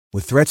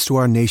With threats to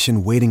our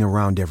nation waiting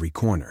around every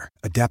corner,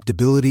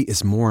 adaptability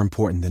is more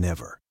important than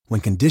ever.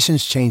 When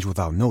conditions change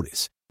without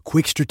notice,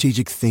 quick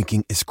strategic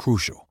thinking is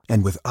crucial.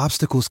 And with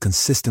obstacles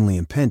consistently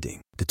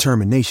impending,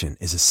 determination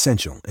is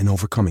essential in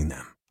overcoming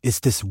them. It's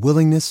this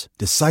willingness,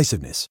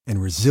 decisiveness,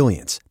 and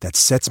resilience that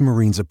sets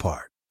Marines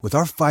apart. With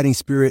our fighting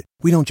spirit,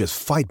 we don't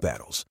just fight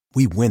battles,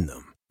 we win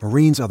them.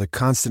 Marines are the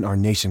constant our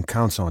nation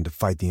counts on to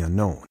fight the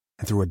unknown.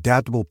 And through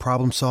adaptable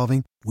problem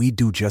solving, we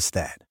do just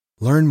that.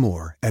 Learn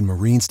more at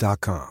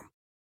marines.com.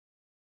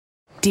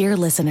 Dear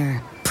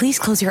listener, please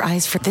close your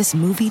eyes for this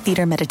movie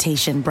theater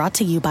meditation brought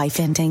to you by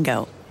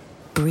Fandango.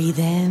 Breathe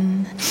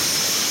in.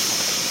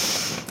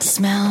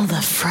 Smell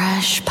the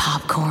fresh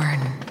popcorn.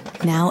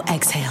 Now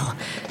exhale.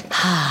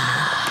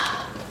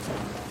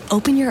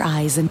 Open your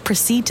eyes and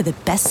proceed to the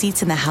best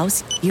seats in the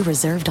house you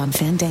reserved on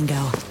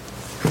Fandango.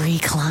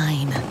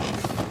 Recline.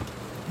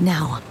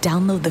 Now,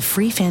 download the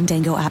free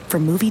Fandango app for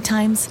movie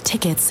times,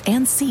 tickets,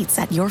 and seats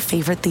at your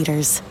favorite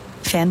theaters.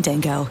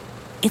 Fandango.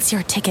 It's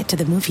your ticket to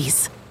the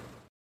movies.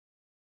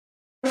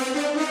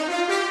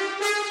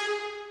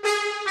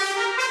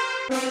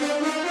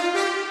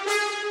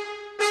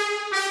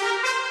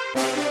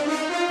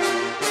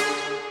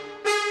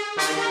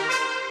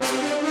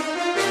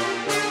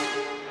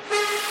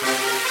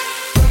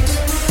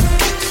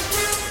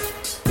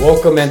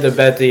 Welcome into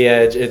Bet the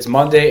Edge. It's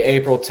Monday,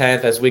 April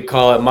 10th, as we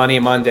call it Money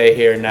Monday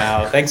here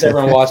now. Thanks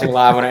everyone watching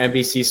live on our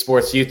NBC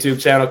Sports YouTube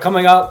channel.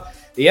 Coming up,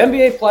 the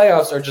NBA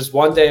playoffs are just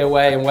one day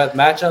away, and with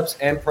matchups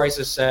and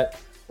prices set,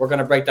 we're going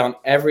to break down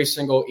every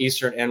single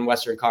Eastern and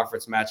Western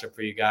Conference matchup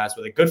for you guys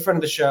with a good friend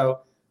of the show,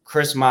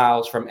 Chris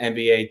Miles from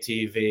NBA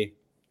TV.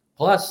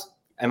 Plus,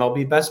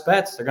 MLB Best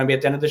Bets. They're going to be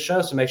at the end of the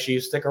show, so make sure you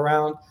stick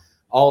around.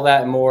 All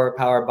that and more,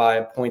 powered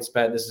by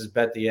PointsBet. This is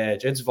Bet the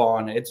Edge. It's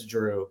Vaughn. It's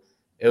Drew.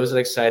 It was an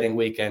exciting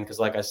weekend because,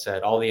 like I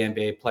said, all the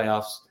NBA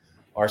playoffs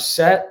are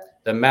set.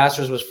 The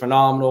Masters was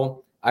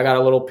phenomenal. I got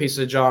a little piece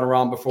of Jon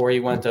Rahm before he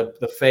went to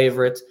the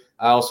favorite.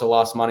 I also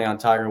lost money on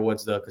Tiger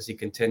Woods, though, because he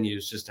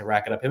continues just to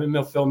rack it up. Him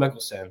and Phil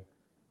Mickelson,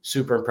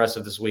 super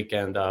impressive this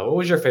weekend. What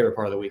was your favorite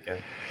part of the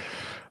weekend?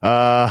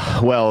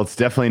 Well, it's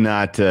definitely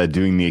not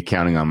doing the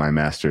accounting on my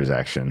Masters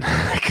action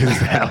because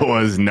that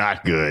was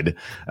not good.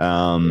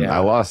 I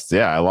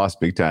lost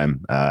big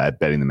time at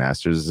betting the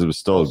Masters. It was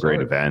still a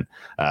great event.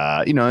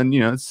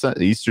 It's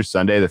Easter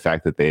Sunday. The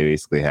fact that they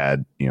basically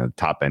had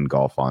top end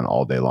golf on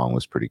all day long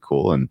was pretty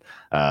cool. And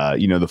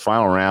the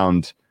final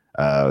round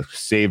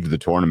saved the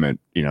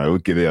tournament. It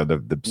would give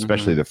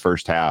especially the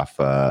first half,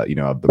 of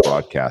the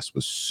broadcast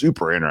was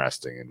super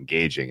interesting and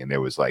engaging, and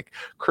there was like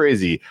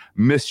crazy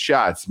missed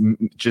shots,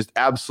 just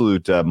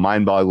absolute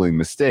mind-boggling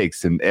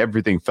mistakes, and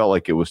everything felt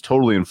like it was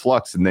totally in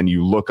flux. And then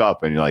you look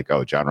up and you're like,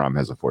 oh, Jon Rahm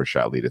has a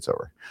 4-shot lead, it's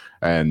over.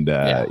 And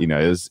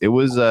it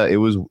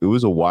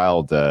was a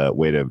wild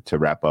way to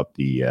wrap up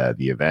the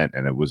event,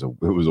 and it was a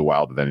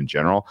wild event in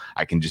general.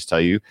 I can just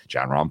tell you,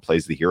 Jon Rahm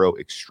plays the hero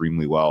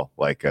extremely well.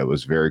 Like it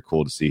was very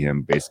cool to see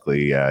him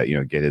basically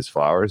get his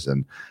flowers,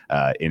 and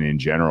in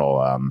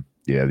general,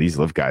 these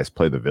LIV guys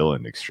play the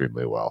villain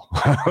extremely well.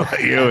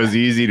 It was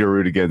easy to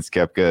root against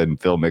Koepka and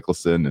Phil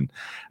Mickelson,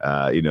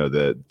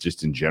 and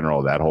just in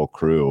general that whole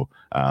crew.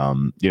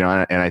 And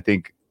I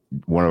think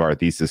one of our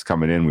thesis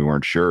coming in, we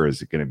weren't sure,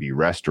 is it going to be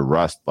rest or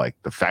rust? Like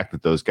the fact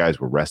that those guys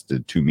were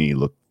rested to me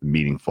looked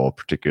meaningful,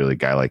 particularly a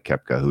guy like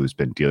Koepka, who's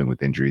been dealing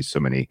with injuries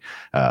so many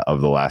of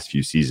the last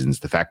few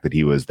seasons. The fact that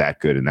he was that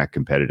good and that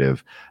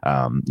competitive,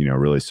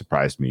 really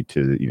surprised me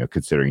to,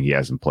 considering he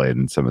hasn't played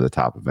in some of the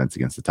top events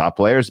against the top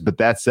players. But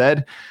that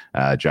said,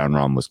 Jon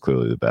Rahm was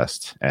clearly the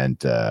best.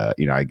 And,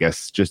 I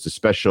guess just a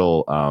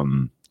special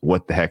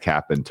what the heck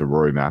happened to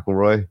Rory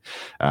McIlroy.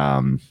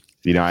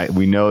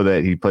 We know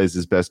that he plays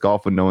his best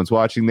golf when no one's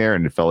watching there,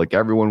 and it felt like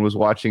everyone was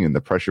watching, and the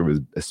pressure was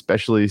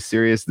especially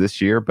serious this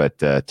year. But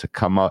to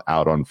come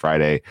out on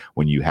Friday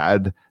when you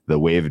had the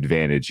wave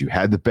advantage, you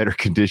had the better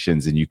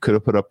conditions, and you could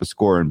have put up a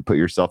score and put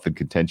yourself in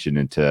contention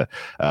and to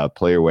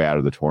play your way out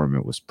of the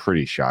tournament was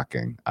pretty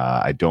shocking.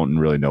 I don't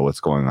really know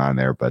what's going on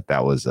there, but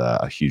that was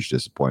a huge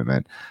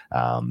disappointment.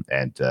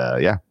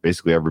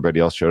 Basically everybody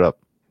else showed up.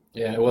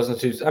 Yeah, it wasn't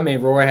too.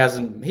 Roy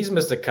he's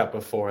missed a cut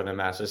before in the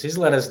Masters. He's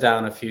let us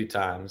down a few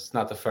times.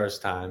 Not the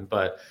first time,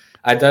 but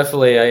I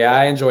definitely,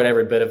 I enjoyed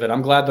every bit of it.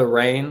 I'm glad the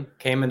rain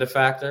came into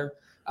factor.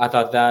 I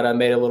thought that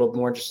made it a little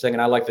more interesting,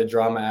 and I like the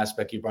drama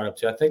aspect you brought up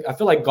too. I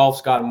feel like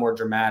golf's gotten more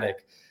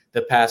dramatic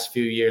the past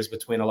few years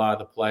between a lot of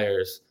the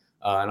players,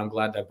 and I'm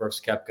glad that Brooks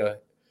Koepka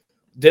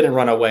didn't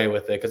run away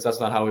with it, because that's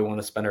not how we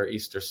want to spend our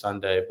Easter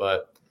Sunday.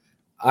 But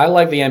I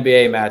like the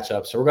NBA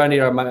matchup, so we're going to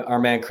need our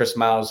man Chris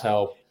Miles'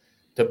 help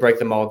to break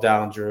them all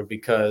down, Drew,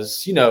 because,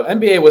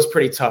 NBA was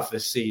pretty tough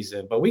this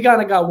season, but we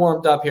kind of got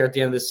warmed up here at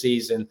the end of the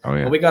season. Oh,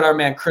 yeah. And we got our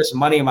man Chris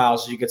Money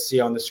Miles, as you can see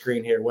on the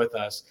screen here with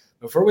us.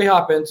 Before we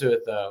hop into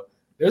it, though,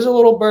 there's a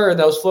little bird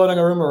that was floating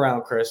a rumor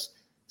around, Chris. It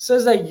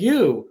says that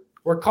you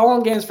were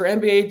calling games for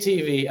NBA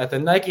TV at the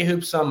Nike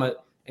Hoop Summit,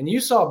 and you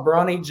saw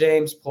Bronny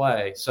James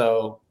play.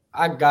 So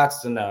I got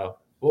to know,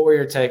 what were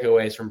your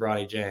takeaways from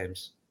Bronny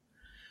James?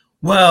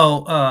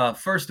 Well,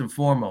 first and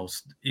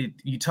foremost,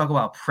 you talk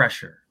about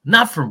pressure.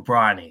 not from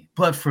Bronny,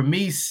 but for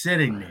me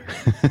sitting there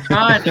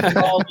trying to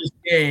call this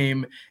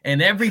game.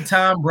 And every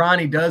time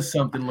Bronny does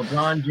something,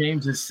 LeBron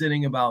James is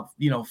sitting about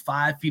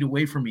 5 feet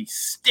away from me,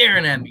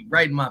 staring at me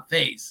right in my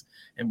face.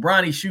 And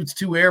Bronny shoots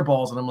 2 air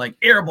balls, and I'm like,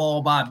 air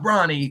ball by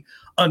Bronny,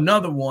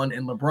 another one,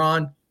 and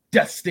LeBron,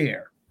 death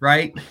stare,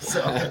 right?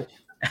 So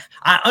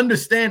I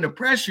understand the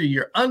pressure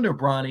you're under,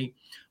 Bronny,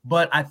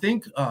 but I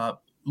think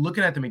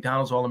looking at the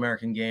McDonald's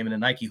All-American game and the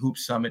Nike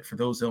Hoops Summit, for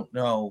those who don't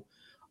know,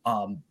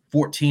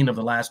 14 of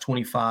the last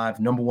 25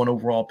 number 1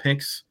 overall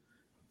picks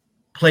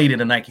played in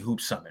a Nike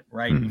Hoops Summit,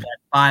 right? We've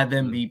had 5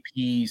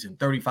 MVPs and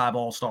 35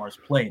 All-Stars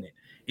playing it.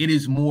 It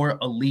is more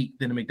elite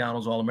than the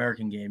McDonald's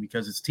All-American game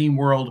because it's Team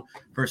World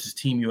versus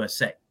Team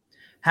USA.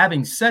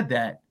 Having said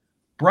that,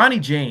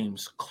 Bronny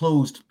James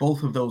closed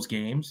both of those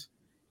games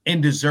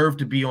and deserved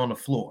to be on the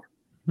floor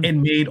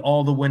and made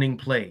all the winning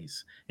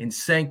plays and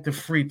sank the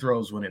free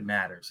throws when it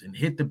matters and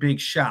hit the big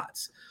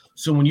shots.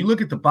 So when you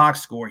look at the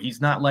box score,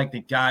 he's not like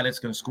the guy that's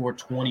going to score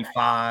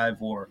 25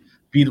 or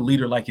be the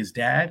leader like his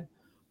dad.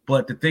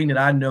 But the thing that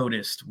I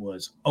noticed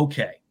was,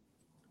 okay,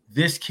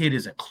 this kid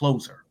is a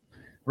closer,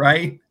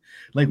 right?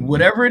 Like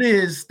whatever it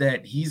is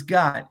that he's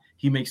got,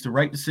 he makes the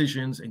right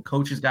decisions, and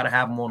coaches got to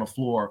have him on the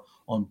floor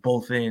on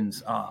both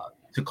ends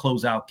to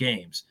close out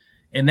games.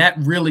 And that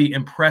really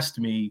impressed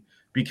me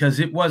because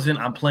it wasn't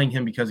I'm playing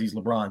him because he's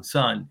LeBron's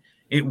son.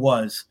 It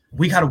was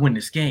we got to win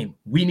this game.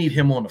 We need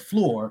him on the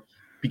floor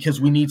because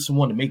we need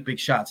someone to make big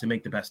shots and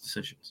make the best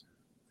decisions.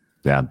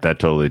 Yeah, that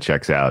totally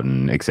checks out,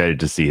 and excited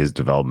to see his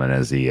development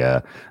as he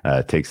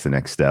takes the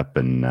next step.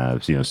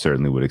 And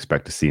certainly would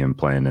expect to see him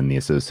playing in the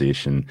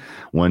association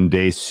one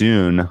day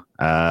soon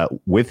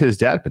with his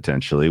dad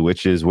potentially,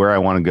 which is where I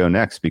want to go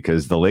next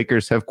because the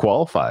Lakers have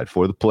qualified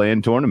for the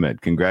play-in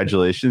tournament.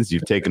 Congratulations,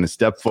 you've taken a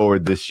step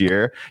forward this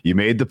year. You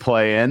made the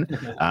play-in,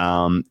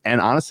 and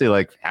honestly,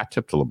 like hat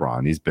tip to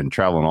LeBron. He's been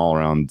traveling all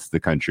around the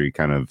country,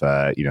 kind of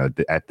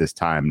at this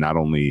time, not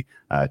only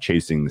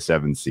chasing the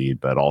 7th seed,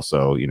 but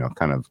also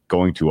kind of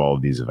going to all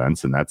of these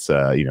events, and that's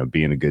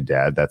being a good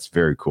dad. That's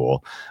very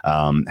cool.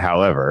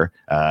 However,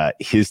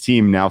 his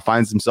team now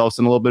finds themselves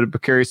in a little bit of a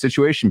precarious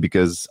situation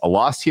because a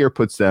loss here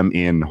puts them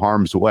in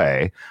harm's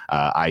way,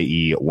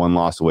 i.e. one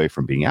loss away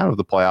from being out of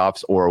the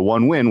playoffs or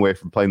one win away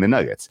from playing the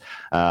Nuggets.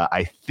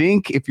 I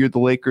think if you're the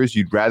Lakers,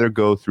 you'd rather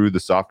go through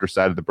the softer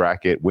side of the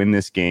bracket, win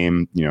this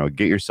game,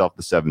 get yourself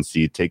the 7th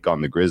seed, take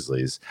on the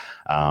Grizzlies,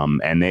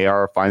 and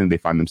they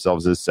find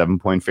themselves as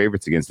 7-point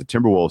favorites against the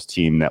Timberwolves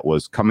team that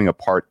was coming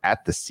apart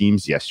at the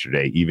seams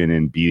yesterday, even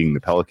in beating the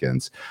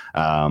Pelicans.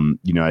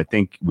 I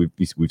think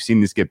we've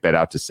seen this get bet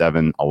out to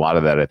 7. A lot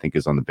of that, I think,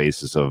 is on the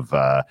basis of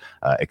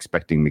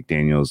expecting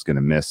McDaniel's going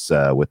to miss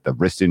with the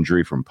wrist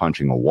injury from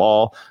punching a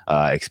wall,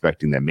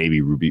 expecting that maybe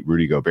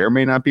Rudy Gobert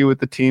may not be with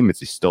the team.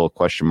 It's still a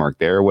question mark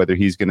there whether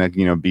he's going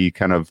to be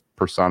kind of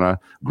persona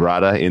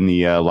grata in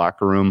the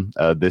locker room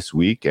this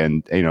week.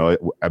 And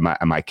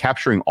am I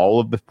capturing all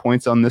of the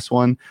points on this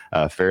one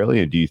fairly?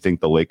 And do you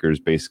think the Lakers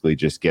basically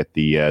just get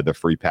the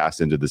free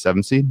pass into the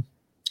 7th seed?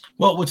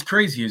 Well, what's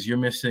crazy is you're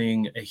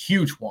missing a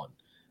huge one,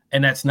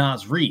 and that's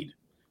Naz Reid,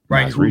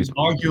 right? Who's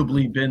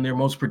arguably been their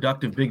most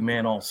productive big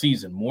man all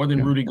season, more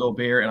than Rudy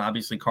Gobert and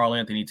obviously Karl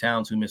Anthony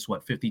Towns, who missed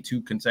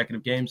 52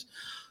 consecutive games.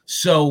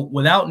 So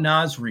without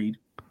Naz Reid,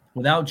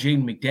 without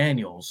Jaden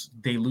McDaniels,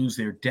 they lose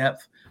their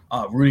depth.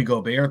 Rudy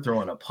Gobert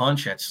throwing a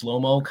punch at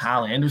slow-mo,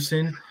 Kyle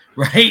Anderson,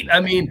 right?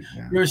 I mean,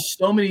 there's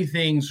so many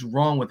things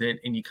wrong with it,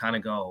 and you kind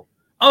of go,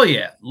 oh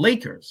yeah,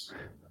 Lakers,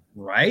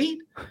 right?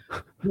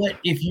 But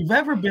if you've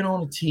ever been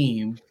on a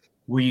team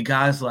where you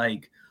guys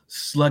like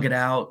slug it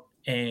out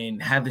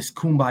and have this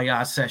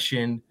kumbaya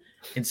session,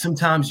 and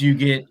sometimes you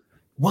get,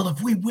 well,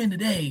 if we win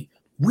today,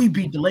 we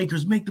beat the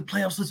Lakers, make the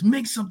playoffs, let's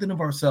make something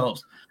of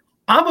ourselves.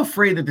 I'm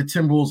afraid that the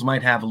Timberwolves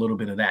might have a little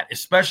bit of that,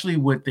 especially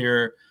with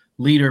their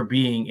leader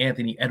being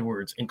Anthony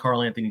Edwards and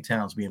Karl Anthony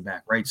Towns being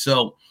back, right?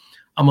 So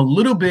I'm a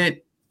little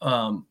bit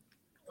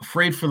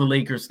afraid for the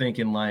Lakers,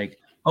 thinking like,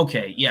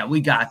 okay, yeah,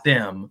 we got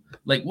them.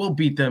 Like, we'll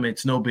beat them.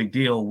 It's no big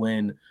deal,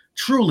 when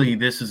truly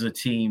this is a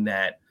team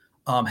that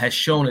has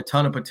shown a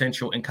ton of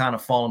potential and kind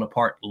of fallen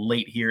apart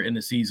late here in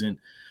the season.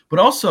 But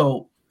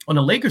also on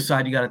the Lakers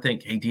side, you got to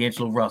think, hey,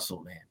 D'Angelo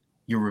Russell, man,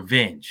 your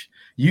revenge.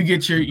 You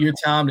get your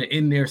time to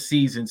end their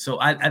season. So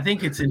I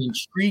think it's an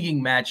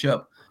intriguing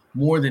matchup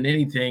more than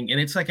anything. And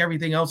it's like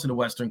everything else in the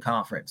Western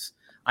Conference.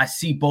 I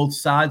see both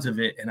sides of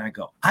it, and I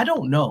go, I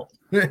don't know.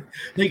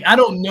 Like, I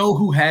don't know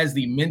who has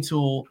the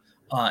mental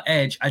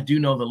edge. I do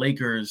know the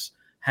Lakers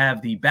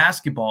have the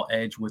basketball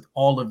edge with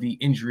all of the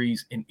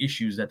injuries and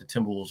issues that the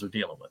Timberwolves are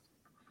dealing with.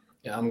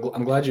 Yeah, I'm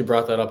glad you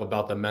brought that up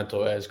about the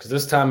mental edge, because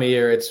this time of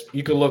year,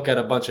 you can look at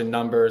a bunch of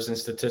numbers and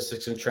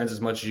statistics and trends as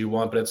much as you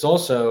want, but it's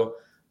also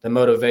the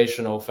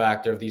motivational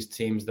factor of these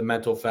teams, the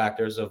mental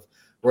factors of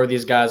where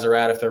these guys are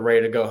at, if they're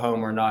ready to go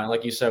home or not. And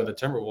like you said with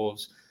the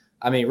Timberwolves,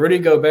 I mean, Rudy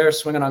Gobert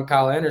swinging on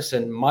Kyle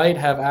Anderson might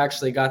have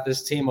actually got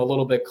this team a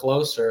little bit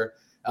closer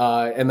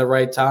in the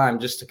right time,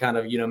 just to kind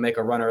of, make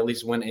a run or at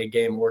least win a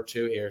game or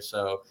two here.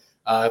 So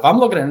if I'm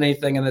looking at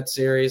anything in that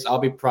series, I'll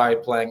be probably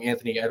playing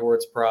Anthony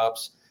Edwards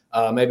props.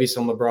 maybe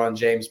some LeBron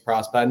James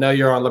props. But I know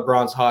you're on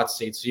LeBron's hot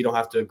seat, so you don't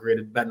have to agree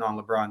to betting on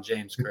LeBron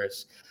James,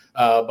 Chris.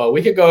 But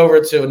we could go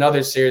over to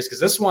another series because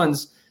this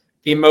one's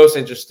the most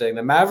interesting.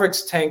 The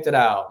Mavericks tanked it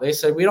out. They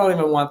said, we don't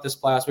even want this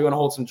playoffs. We want to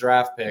hold some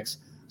draft picks.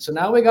 So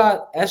now we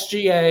got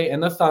SGA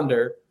and the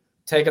Thunder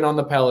taking on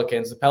the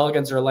Pelicans. The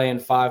Pelicans are laying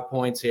 5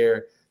 points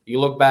here. You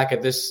look back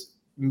at the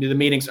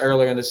meetings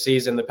earlier in the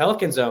season, the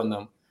Pelicans own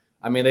them.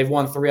 I mean, they've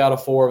won 3 out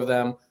of 4 of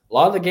them. A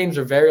lot of the games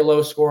are very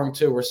low scoring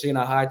too. We're seeing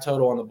a high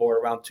total on the board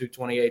around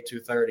 228,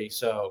 230.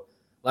 So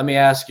let me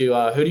ask you,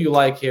 who do you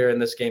like here in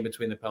this game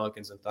between the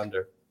Pelicans and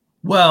Thunder?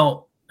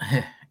 Well,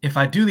 if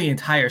I do the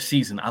entire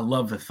season, I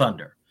love the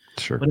Thunder.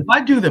 Sure. But if I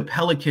do the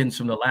Pelicans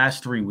from the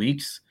last 3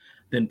 weeks,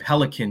 then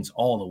Pelicans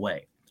all the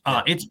way.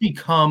 It's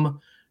become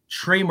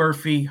Trey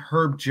Murphy,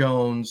 Herb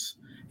Jones,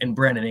 and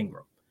Brandon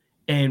Ingram.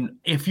 And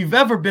if you've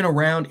ever been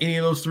around any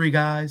of those 3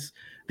 guys,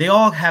 they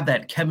all have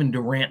that Kevin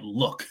Durant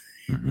look.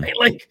 Mm-hmm.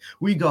 Like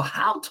we go,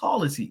 how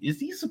tall is he? Is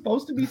he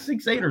supposed to be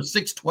 6'8" or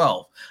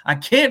 6'12"? I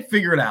can't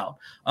figure it out.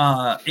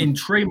 And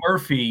Trey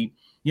Murphy,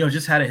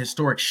 just had a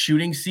historic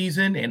shooting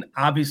season, and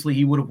obviously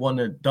he would have won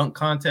the dunk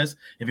contest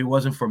if it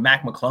wasn't for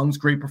Mac McClung's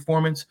great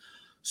performance.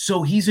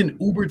 So he's an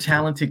uber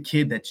talented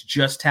kid that's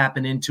just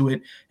tapping into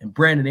it, and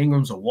Brandon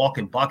Ingram's a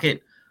walking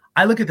bucket.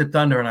 I look at the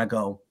Thunder and I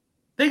go,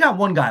 they got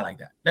one guy like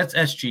that. That's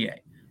SGA.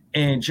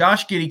 And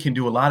Josh Giddey can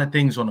do a lot of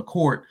things on the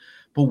court,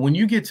 but when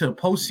you get to the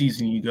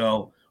postseason, you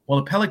go, well,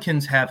 the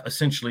Pelicans have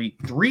essentially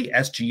 3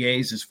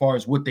 SGAs as far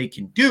as what they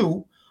can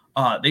do.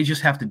 They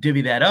just have to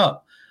divvy that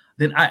up.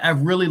 Then I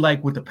really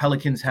like what the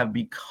Pelicans have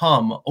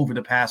become over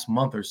the past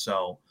month or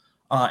so.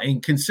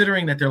 And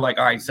considering that they're like,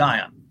 all right,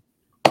 Zion,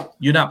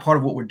 you're not part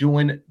of what we're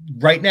doing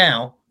right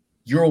now.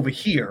 You're over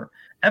here.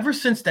 Ever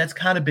since that's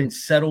kind of been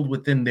settled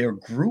within their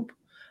group,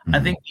 I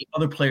think the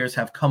other players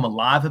have come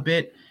alive a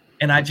bit.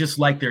 And I just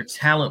like their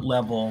talent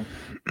level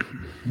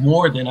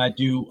more than I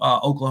do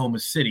Oklahoma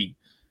City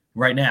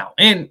right now.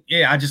 And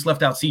yeah, I just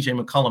left out CJ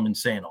McCollum in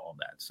saying all of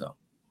that. So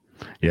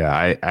yeah,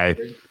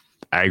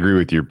 I agree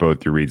with your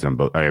reads on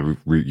both.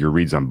 Your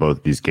reads on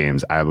both these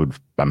games.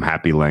 I'm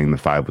happy laying the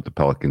 5 with the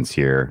Pelicans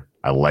here.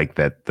 I like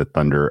that the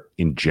Thunder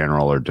in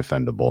general are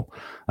defendable.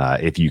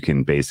 If you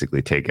can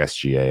basically take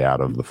SGA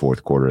out of the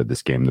fourth quarter of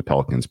this game, the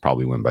Pelicans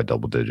probably win by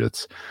double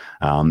digits.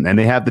 And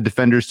they have the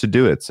defenders to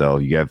do it. So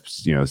you have,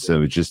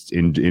 so just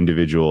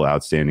individual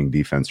outstanding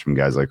defense from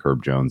guys like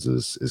Herb Jones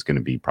is going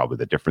to be probably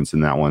the difference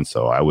in that one.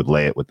 So I would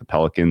lay it with the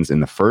Pelicans.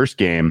 In the first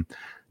game,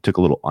 took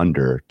a little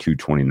under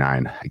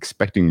 229,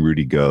 expecting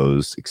Rudy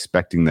goes,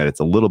 expecting that it's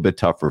a little bit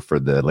tougher for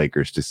the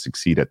Lakers to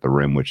succeed at the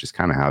rim, which is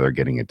kind of how they're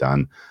getting it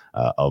done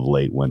of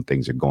late when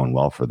things are going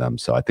well for them.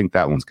 So I think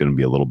that one's going to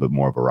be a little bit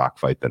more of a rock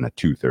fight than a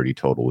 230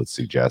 total would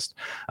suggest.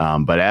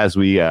 But as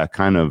we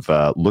kind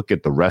of look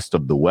at the rest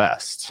of the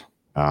West,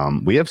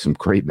 we have some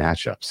great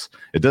matchups.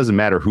 It doesn't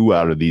matter who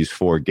out of these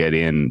 4 get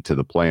into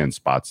the play-in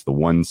spots. The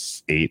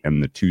 1-8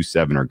 and the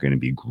 2-7 are going to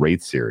be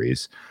great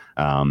series.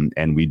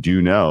 And we do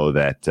know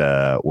that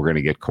we're going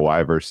to get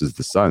Kawhi versus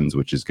the Suns,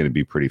 which is going to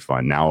be pretty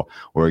fun. Now,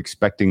 we're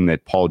expecting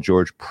that Paul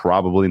George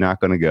probably not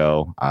going to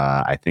go.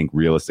 I think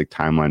realistic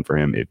timeline for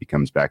him, if he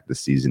comes back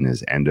this season,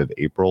 is end of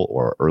April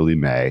or early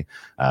May.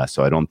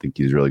 So I don't think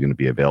he's really going to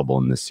be available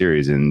in this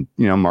series. And,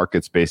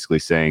 market's basically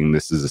saying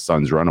this is a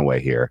Suns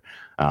runaway here.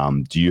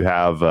 Do you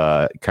have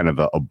kind of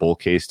a bull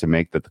case to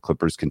make that the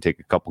Clippers can take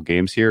a couple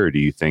games here? Or do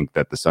you think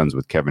that the Suns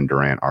with Kevin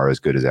Durant are as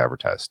good as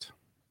advertised?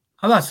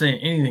 I'm not saying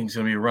anything's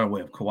going to be a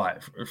runaway of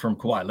from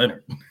Kawhi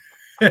Leonard,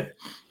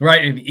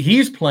 right? And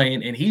he's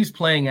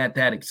playing at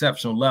that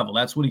exceptional level.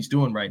 That's what he's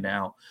doing right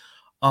now.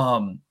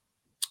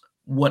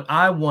 What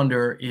I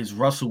wonder is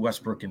Russell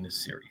Westbrook in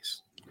this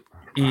series.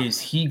 Is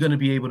he going to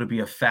be able to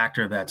be a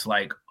factor that's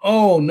like,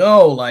 oh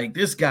no, like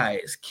this guy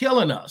is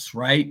killing us,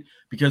 right?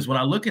 Because when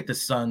I look at the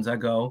Suns, I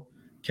go,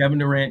 Kevin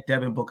Durant,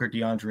 Devin Booker,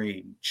 DeAndre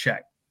Ayton,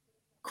 check.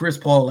 Chris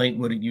Paul ain't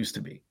what it used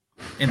to be.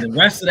 And the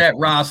rest of that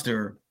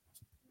roster,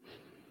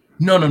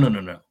 no.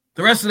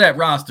 The rest of that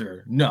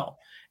roster, no.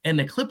 And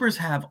the Clippers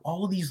have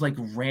all of these like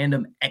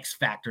random X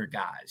factor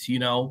guys,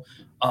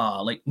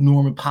 like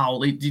Norman Powell.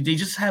 They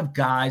just have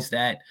guys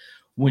that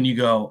when you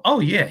go,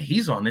 oh yeah,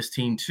 he's on this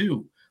team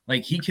too.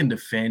 Like he can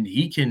defend,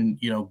 he can,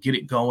 get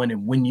it going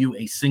and win you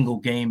a single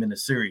game in the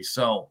series.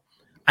 So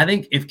I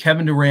think if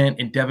Kevin Durant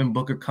and Devin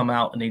Booker come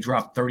out and they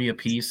drop 30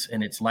 apiece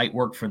and it's light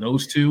work for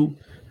those two,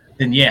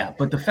 then yeah.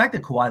 But the fact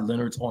that Kawhi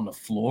Leonard's on the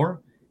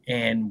floor,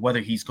 and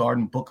whether he's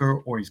guarding Booker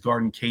or he's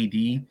guarding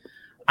KD,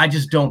 I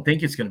just don't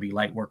think it's going to be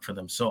light work for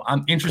them. So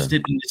I'm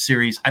interested in this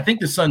series. I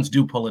think the Suns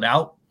do pull it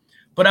out,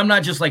 but I'm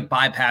not just like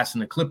bypassing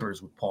the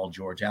Clippers with Paul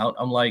George out.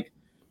 I'm like,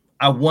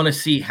 I want to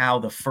see how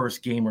the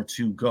first game or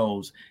two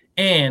goes.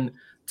 And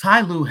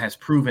Ty Lue has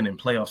proven in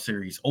playoff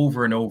series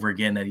over and over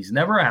again that he's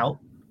never out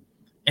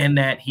and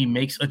that he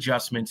makes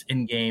adjustments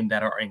in game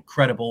that are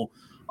incredible.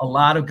 A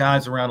lot of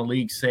guys around the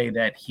league say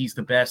that he's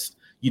the best,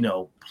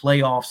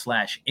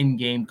 playoff /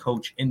 in-game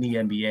coach in the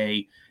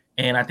NBA.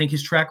 And I think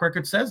his track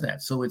record says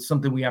that. So it's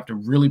something we have to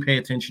really pay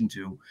attention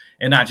to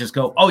and not just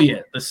go, oh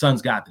yeah, the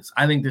Suns got this.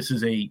 I think this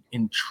is a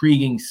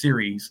intriguing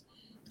series.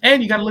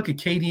 And you got to look at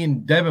KD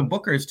and Devin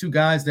Booker as two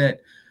guys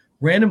that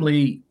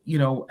randomly,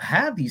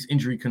 have these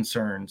injury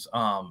concerns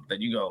that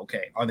you go,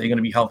 okay, are they going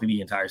to be healthy the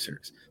entire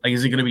series? Like,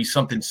 is it going to be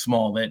something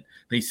small that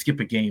they skip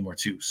a game or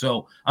two?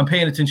 So I'm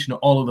paying attention to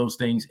all of those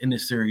things in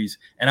this series,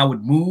 and I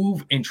would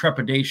move in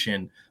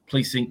trepidation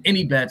placing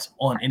any bets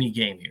on any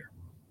game here.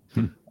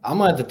 I'm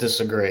going to have to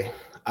disagree.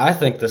 I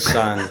think the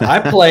Suns. I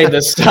played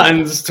the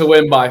Suns to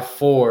win by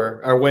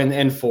 4 or win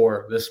in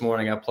 4 this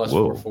morning at plus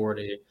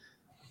 440.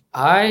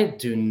 I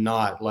do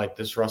not like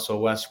this Russell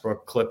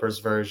Westbrook Clippers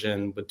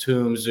version.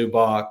 Batum,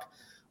 Zubac,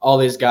 all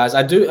these guys.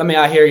 I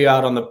hear you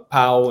out on the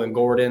Powell and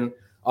Gordon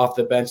off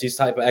the bench. These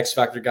type of X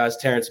factor guys,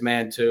 Terrence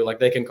Mann too. Like,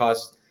 they can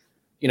cause,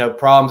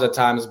 problems at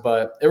times.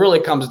 But it really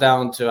comes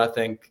down to, I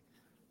think,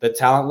 the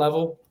talent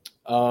level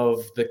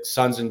of the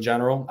Suns in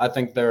general. I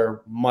think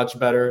they're much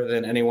better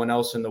than anyone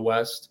else in the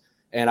West.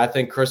 And I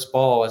think Chris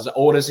Paul, as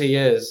old as he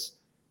is,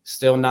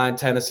 still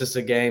 9-10 assists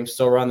a game,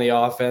 still run the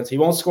offense. He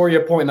won't score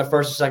you a point in the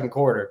first or second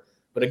quarter,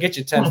 but it'll get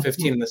you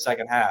 10-15 in the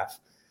second half.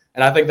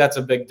 And I think that's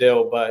a big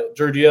deal. But,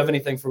 Drew, do you have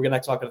anything for we're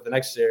next talking about the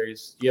next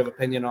series? Do you have an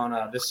opinion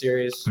on this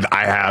series?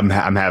 I'm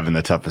having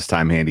the toughest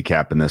time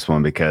handicapping this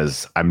one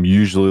because I'm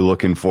usually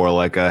looking for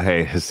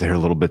hey, is there a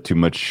little bit too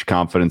much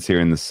confidence here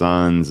in the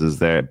Suns? Is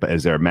there a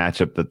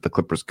matchup that the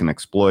Clippers can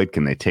exploit?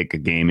 Can they take a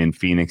game in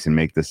Phoenix and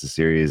make this a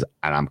series?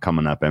 And I'm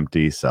coming up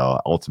empty. So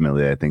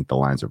ultimately, I think the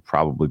lines are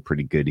probably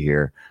pretty good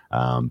here.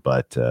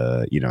 But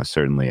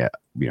certainly,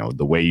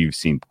 the way you've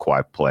seen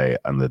Kawhi play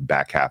on the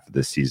back half of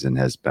this season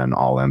has been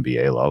all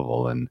NBA level.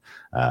 And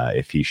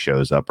if he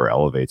shows up or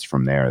elevates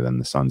from there, then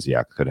the Suns,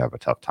 could have a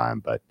tough time.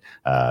 But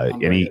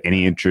any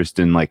interest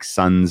in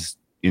Suns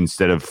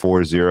instead of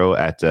 4-0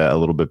 at a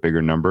little bit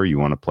bigger number? You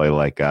want to play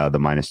the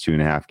minus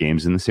 2.5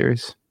 games in the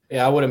series?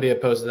 Yeah, I wouldn't be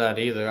opposed to that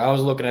either. I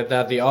was looking at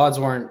that. The odds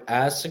weren't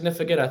as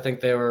significant. I think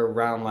they were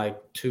around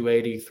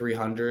 280,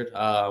 300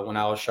 when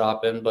I was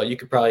shopping. But you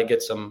could probably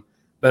get some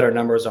better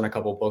numbers on a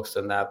couple books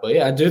than that. But,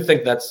 yeah, I do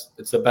think it's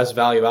the best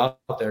value out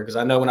there because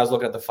I know when I was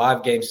looking at the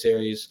 5-game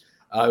series,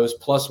 it was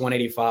plus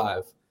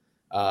 185.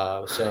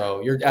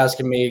 So you're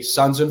asking me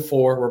Suns in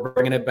 4. We're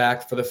bringing it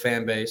back for the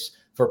fan base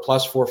for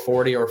plus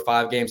 440 or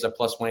 5 games at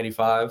plus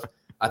 185.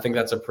 I think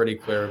that's a pretty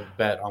clear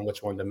bet on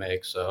which one to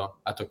make. So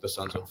I took the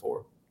Suns in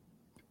 4.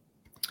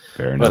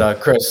 Fair enough. But,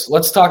 Chris,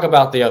 let's talk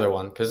about the other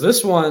one because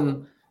this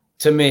one,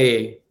 to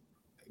me,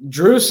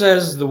 Drew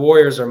says the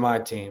Warriors are my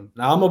team.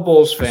 Now, I'm a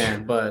Bulls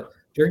fan, but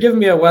if you're giving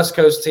me a West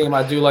Coast team,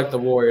 I do like the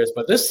Warriors.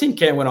 But this team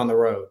can't win on the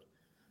road,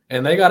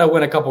 and they got to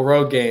win a couple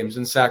road games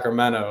in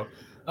Sacramento.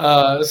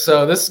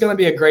 So this is going to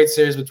be a great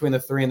series between the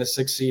 3 and the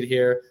 6 seed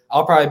here.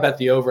 I'll probably bet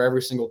the over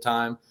every single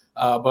time.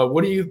 But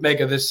what do you make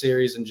of this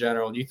series in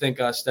general? Do you think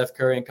Steph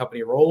Curry and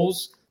company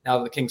rolls now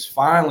that the Kings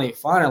finally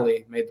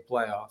made the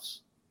playoffs?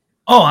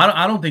 Oh,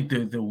 I don't think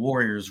the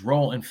Warriors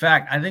roll. In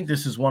fact, I think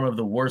this is one of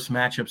the worst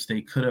matchups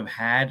they could have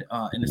had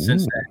in the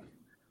sense that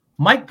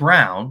Mike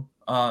Brown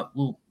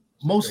will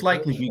most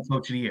likely be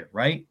coach of the year,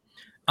 right?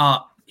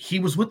 He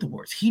was with the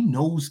Warriors. He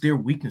knows their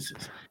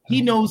weaknesses.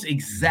 He knows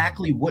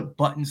exactly what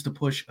buttons to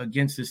push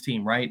against this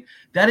team, right?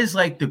 That is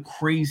the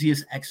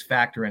craziest X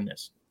factor in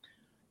this.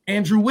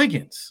 Andrew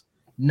Wiggins,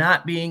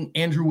 not being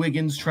Andrew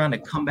Wiggins, trying to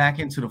come back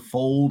into the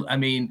fold. I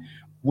mean,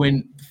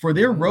 for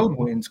their road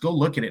wins, go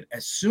look at it.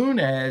 As soon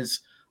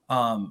as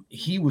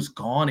he was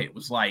gone, it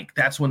was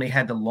that's when they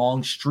had the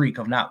long streak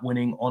of not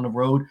winning on the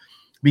road.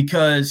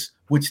 Because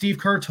what Steve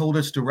Kerr told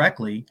us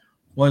directly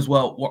was,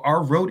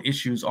 our road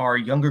issues are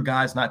younger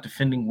guys not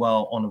defending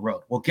well on the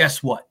road. Well,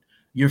 guess what?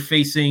 You're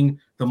facing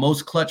the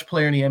most clutch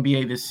player in the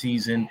NBA this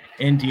season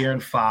in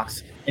De'Aaron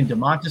Fox and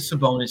Domantas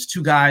Sabonis,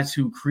 two guys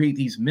who create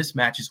these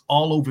mismatches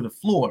all over the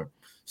floor.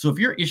 So if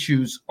your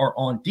issues are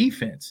on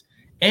defense,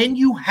 and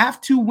you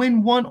have to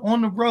win one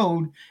on the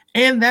road,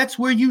 and that's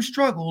where you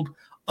struggled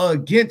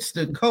against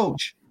the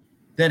coach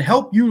that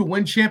helped you to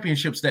win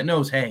championships that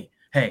knows, hey,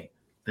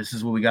 this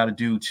is what we got to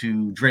do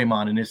to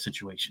Draymond in this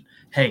situation.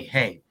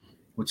 Hey,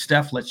 with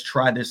Steph, let's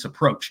try this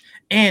approach.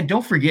 And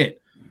don't forget,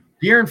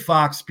 De'Aaron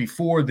Fox,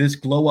 before this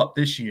glow up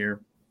this year,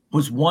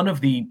 was one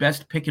of the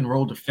best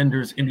pick-and-roll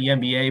defenders in the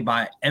NBA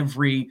by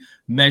every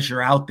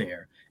measure out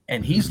there.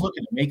 And he's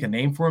looking to make a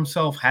name for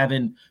himself,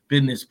 having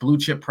been this blue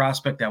chip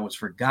prospect that was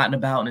forgotten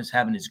about and is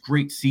having this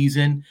great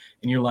season.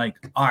 And you're like,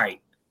 all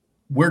right,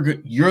 we're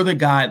good. You're the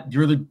guy.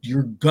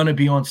 You're going to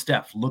be on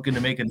Steph looking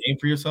to make a name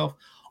for yourself.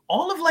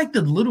 All of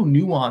the little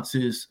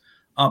nuances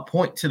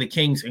point to the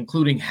Kings,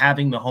 including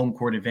having the home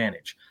court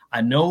advantage.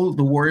 I know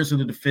the Warriors are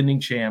the defending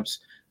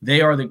champs.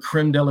 They are the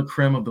creme de la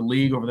creme of the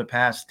league over the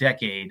past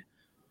decade.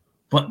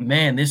 But,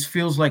 man, this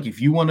feels like if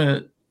you want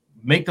to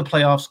make the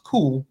playoffs,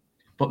 cool,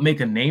 but make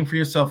a name for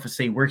yourself and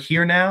say, we're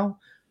here now,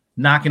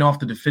 knocking off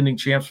the defending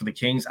champs for the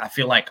Kings. I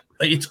feel like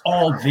it's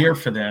all there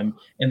for them,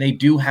 and they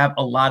do have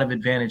a lot of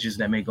advantages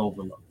that may go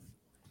overlooked.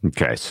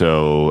 Okay,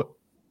 so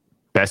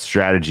best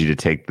strategy to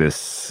take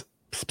this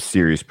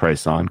series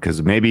price on,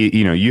 because maybe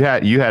you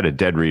had a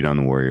dead read on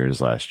the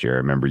Warriors last year. I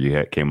remember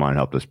you came on and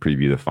helped us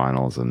preview the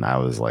finals, and I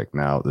was like,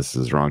 no, this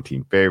is wrong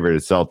team favorite.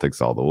 It's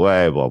Celtics all the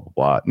way, blah blah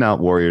blah. No,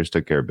 Warriors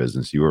took care of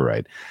business. You were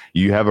right.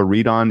 You have a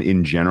read on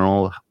in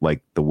general,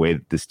 like the way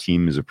that this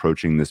team is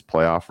approaching this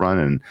playoff run,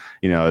 and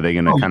are they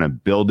going to kind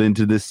of build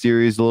into this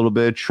series a little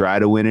bit, try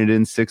to win it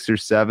in 6 or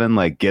 7,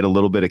 like get a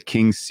little bit of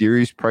Kings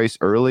series price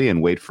early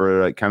and wait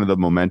for like kind of the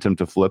momentum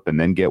to flip and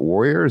then get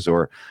Warriors,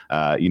 or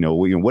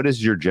what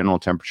is your general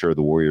temperature of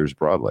the Warriors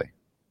broadly?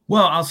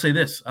 Well, I'll say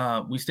this.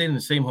 We stayed in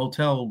the same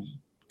hotel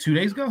 2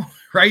 days ago,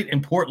 right,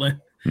 in Portland.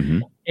 Mm-hmm.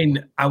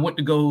 And I went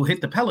to go hit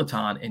the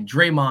Peloton, and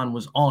Draymond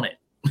was on it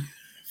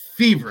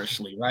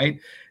feverishly, right?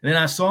 And then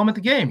I saw him at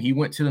the game. He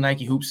went to the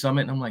Nike Hoop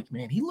Summit, and I'm like,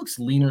 man, he looks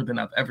leaner than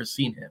I've ever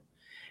seen him.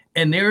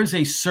 And there is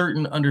a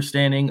certain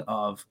understanding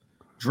of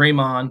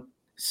Draymond,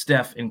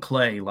 Steph, and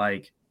Clay,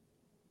 like,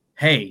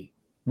 hey,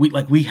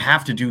 we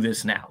have to do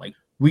this now. Like,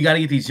 we got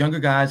to get these younger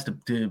guys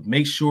to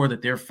make sure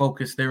that they're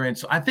focused, they're in.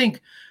 So I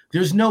think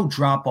there's no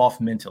drop off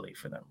mentally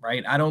for them,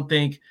 right? I don't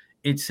think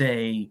it's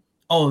they're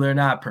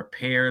not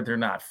prepared, they're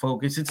not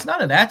focused. It's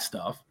none of that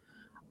stuff.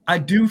 I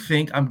do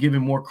think I'm giving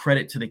more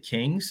credit to the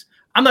Kings.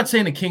 I'm not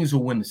saying the Kings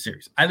will win the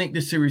series. I think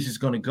this series is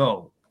going to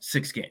go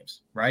 6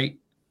 games, right?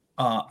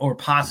 Or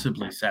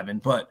possibly 7.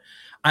 But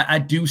I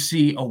do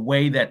see a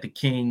way that the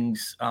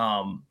Kings,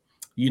 the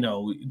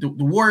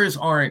Warriors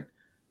aren't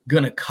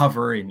going to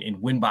cover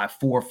and win by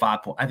 4 or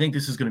 5 points. I think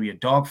this is going to be a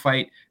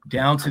dogfight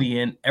down to the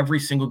end, every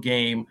single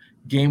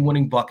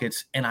game-winning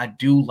buckets, and I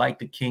do like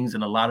the Kings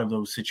in a lot of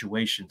those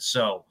situations.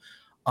 So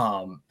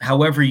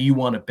however you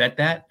want to bet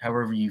that,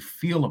 however you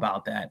feel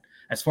about that,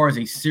 as far as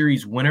a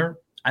series winner,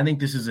 I think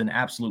this is an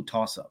absolute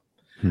toss-up.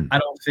 I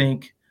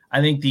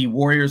think the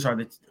Warriors are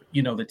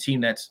the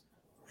team that's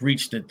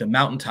reached the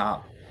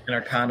mountaintop and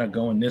are kind of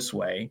going this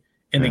way.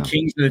 And the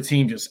Kings of the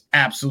team just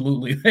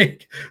absolutely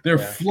they're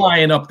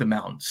flying up the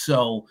mountain.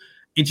 So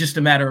it's just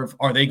a matter of,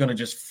 are they going to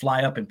just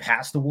fly up and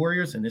pass the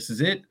Warriors and this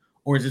is it?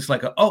 Or is this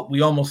like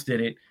we almost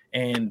did it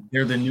and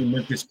they're the new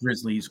Memphis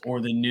Grizzlies or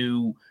the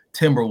new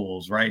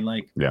Timberwolves, right?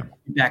 Like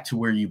back to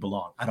where you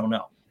belong. I don't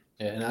know.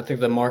 Yeah, and I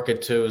think the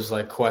market too is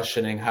like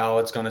questioning how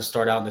it's going to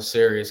start out in the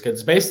series, because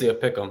it's basically a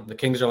pick 'em. The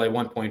Kings are like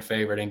 1-point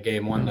favorite in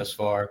game 1 thus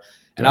far.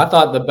 And I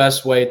thought the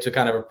best way to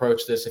kind of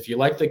approach this, if you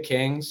like the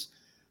Kings,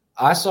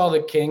 I saw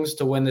the Kings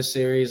to win the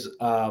series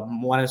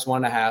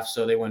 -1.5,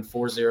 so they win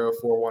 4-0,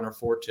 4-1,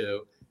 or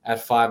 4-2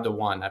 at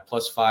 5-1 at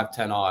plus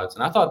 510 odds.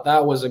 And I thought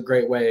that was a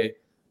great way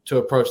to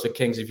approach the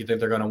Kings if you think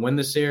they're going to win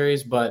the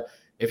series. But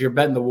if you're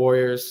betting the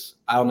Warriors,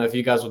 I don't know if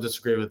you guys will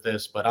disagree with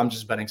this, but I'm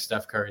just betting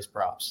Steph Curry's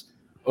props.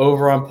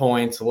 Over on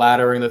points,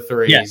 laddering the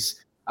threes. Yes.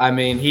 I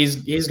mean,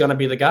 he's going to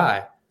be the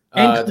guy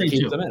to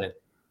keep them in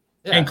it.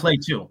 Yeah. And Clay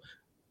too.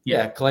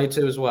 Yeah, Clay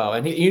too as well.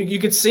 And you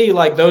could see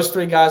like those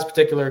 3 guys,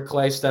 particular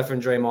Clay, Steph, and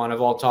Draymond,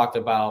 have all talked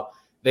about,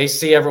 they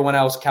see everyone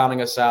else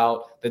counting us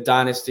out. The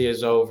dynasty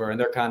is over, and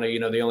they're kind of,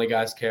 the only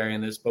guys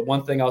carrying this. But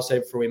one thing I'll say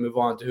before we move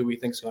on to who we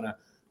think is going to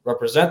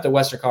represent the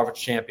Western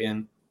Conference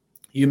champion,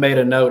 you made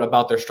a note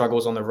about their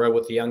struggles on the road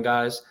with the young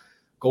guys.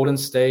 Golden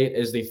State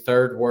is the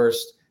 3rd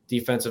worst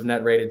defensive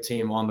net rated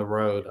team on the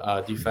road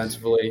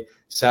defensively.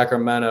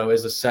 Sacramento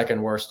is the 2nd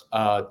worst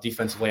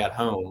defensively at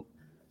home.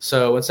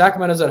 So when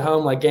Sacramento's at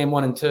home, like game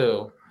 1 and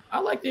 2,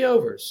 I like the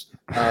overs.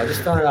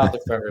 Just throwing it out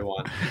there for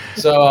everyone.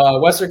 So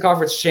Western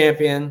Conference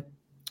champion,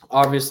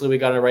 obviously we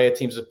got an array of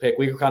teams to pick.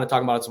 We were kind of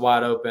talking about it's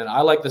wide open.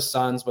 I like the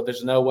Suns, but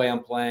there's no way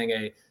I'm playing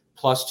a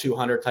plus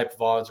 200 type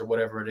of odds or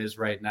whatever it is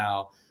right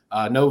now.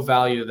 No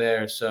value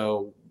there.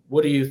 So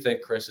what do you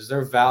think, Chris? Is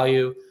there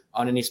value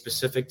on any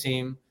specific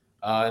team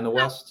in the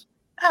West?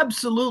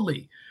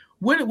 Absolutely.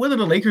 What are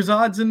the Lakers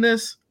odds in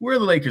this? Where are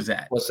the Lakers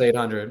at? Plus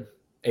 800,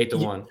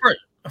 8-1.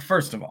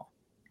 First of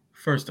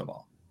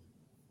all,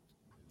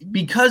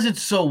 because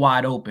it's so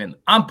wide open,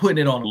 I'm putting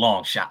it on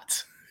long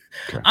shots.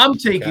 Okay. I'm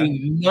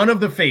taking none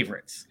of the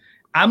favorites.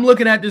 I'm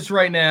looking at this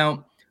right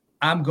now.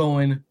 I'm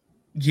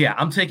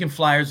taking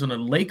flyers on the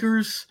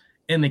Lakers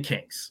and the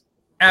Kings.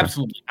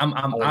 Absolutely.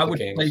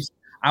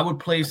 I would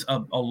place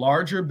a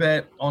larger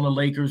bet on the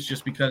Lakers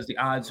just because the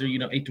odds are,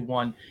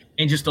 8-1,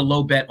 and just a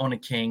low bet on the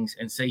Kings,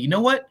 and say, you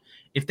know what?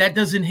 If that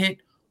doesn't hit,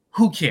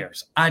 who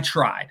cares? I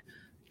tried.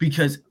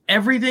 Because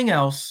everything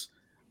else,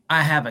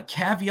 I have a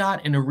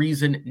caveat and a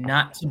reason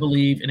not to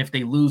believe. And if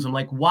they lose, I'm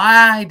like,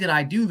 why did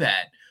I do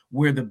that?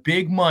 Where the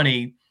big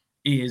money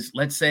is,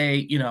 let's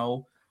say,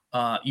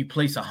 you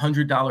place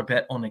 $100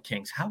 bet on the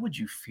Kings. How would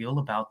you feel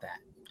about that?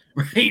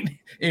 Right?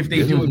 If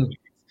they do it.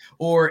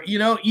 Or,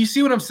 you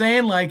see what I'm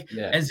saying? Like,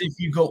 as if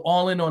you go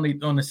all in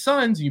on the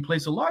Suns and you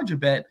place a larger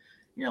bet,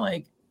 you're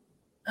like,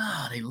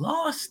 they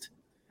lost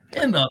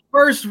in the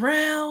first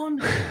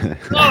round.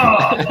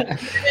 Oh,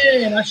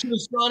 man, I should have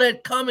saw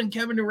that coming.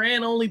 Kevin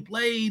Durant only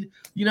played,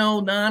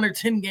 9 or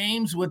 10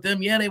 games with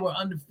them. Yeah, they were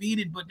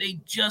undefeated, but they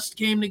just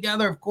came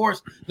together. Of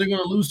course, they're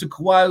going to lose to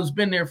Kawhi, who's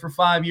been there for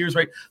 5 years,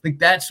 right? Like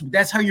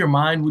that's how your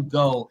mind would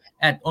go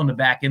on the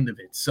back end of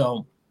it.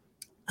 So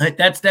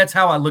that's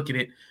how I look at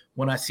it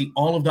when I see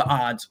all of the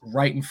odds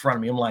right in front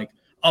of me. I'm like,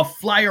 A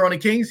flyer on the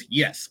Kings?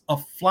 Yes. A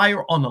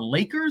flyer on the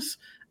Lakers?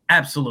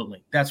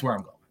 Absolutely. That's where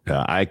I'm going.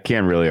 I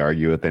can't really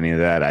argue with any of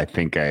that. I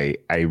think I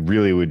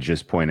really would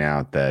just point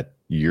out that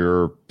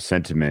your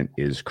sentiment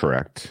is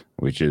correct,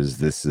 which is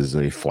this is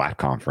a flat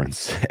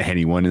conference.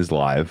 Anyone is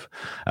live,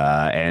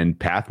 and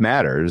path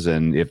matters.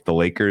 And if the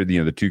Lakers,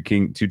 the two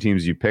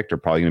teams you picked are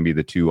probably going to be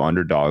the two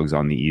underdogs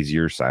on the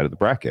easier side of the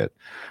bracket.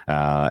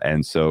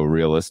 And so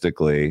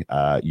realistically,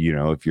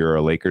 if you're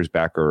a Lakers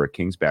backer or a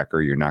Kings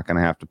backer, you're not going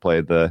to have to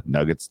play the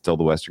Nuggets till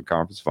the Western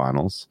Conference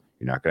Finals.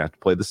 You're not going to have to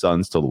play the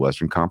Suns till the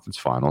Western Conference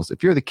Finals.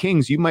 If you're the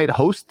Kings, you might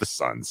host the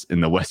Suns in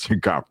the Western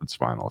Conference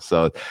Finals.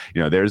 So,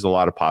 there's a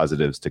lot of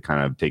positives to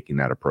kind of taking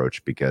that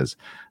approach because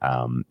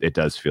it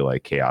does feel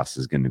like chaos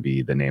is going to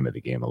be the name of the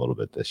game a little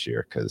bit this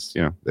year because,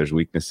 there's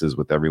weaknesses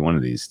with every one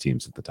of these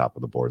teams at the top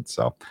of the board.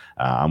 So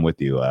I'm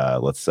with you.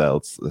 Let's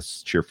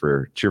cheer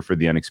for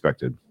the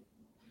unexpected.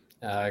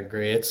 I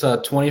agree. It's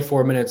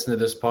 24 minutes into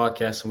this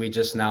podcast, and we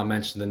just now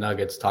mentioned the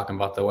Nuggets talking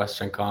about the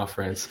Western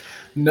Conference.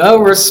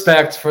 No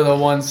respect for the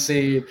 1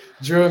 seed.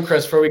 Drew and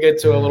Chris, before we get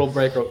to a little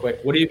break real quick,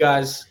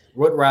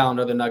 what round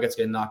are the Nuggets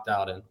getting knocked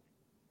out in?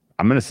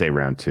 I'm going to say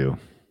round 2.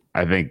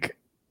 I think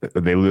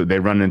they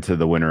run into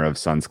the winner of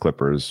Suns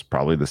Clippers,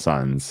 probably the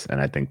Suns,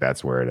 and I think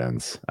that's where it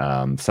ends.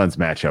 Suns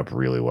match up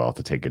really well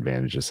to take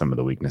advantage of some of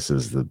the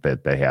weaknesses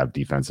that they have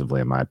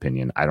defensively, in my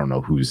opinion. I don't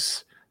know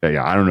whose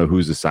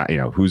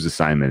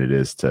assignment it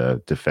is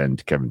to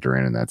defend Kevin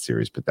Durant in that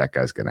series, but that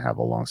guy's going to have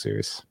a long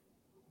series.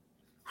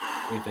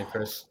 What do you think,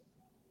 Chris?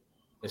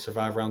 They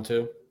survive round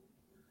 2?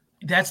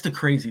 That's the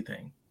crazy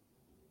thing.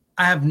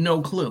 I have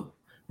no clue,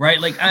 right?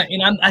 Like,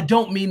 I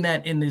don't mean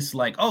that in this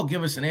like, oh,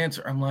 give us an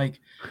answer. I'm like,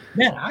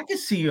 man, I can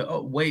see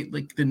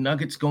like the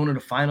Nuggets going to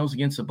the finals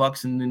against the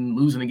Bucks and then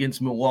losing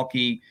against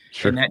Milwaukee,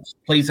 sure. And that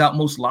plays out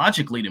most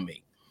logically to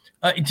me.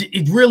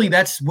 It really,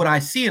 that's what I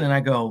see it, and I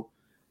go,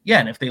 yeah,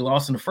 and if they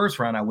lost in the first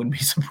round, I wouldn't be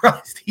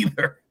surprised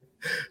either.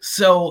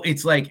 So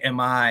it's like,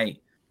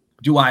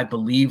 do I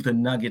believe the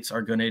Nuggets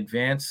are going to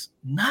advance?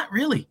 Not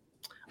really.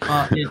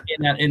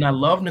 And I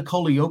love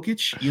Nikola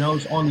Jokic.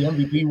 He's on the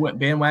MVP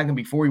bandwagon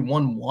before he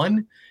won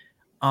one.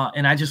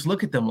 And I just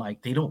look at them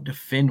like they don't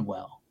defend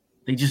well.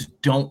 They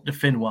just don't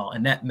defend well.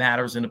 And that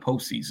matters in the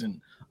postseason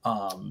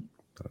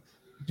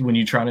when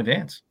you're trying to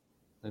advance.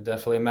 It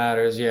definitely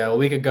matters. Yeah, a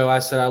week ago I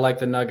said I like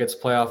the Nuggets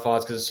playoff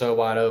odds because it's so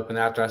wide open.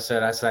 After I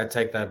said I'd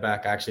take that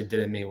back. I actually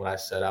didn't mean what I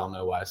said. I don't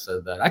know why I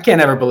said that. I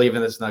can't ever believe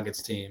in this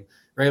Nuggets team.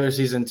 Regular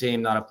season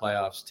team, not a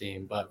playoffs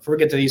team. But before we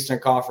get to the Eastern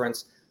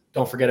Conference,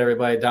 don't forget,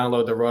 everybody,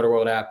 download the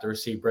Roto-World app to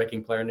receive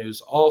breaking player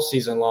news all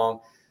season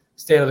long.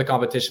 Stay out of the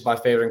competition by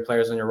favoring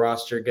players on your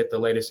roster. Get the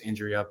latest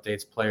injury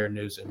updates, player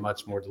news, and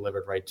much more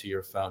delivered right to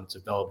your phone. It's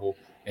available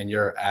in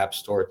your app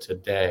store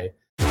today.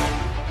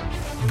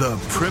 The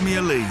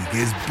Premier League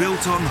is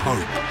built on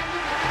hope.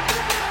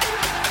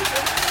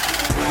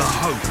 The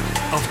hope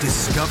of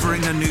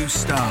discovering a new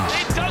star.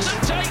 It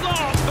doesn't take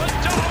long for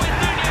Darwin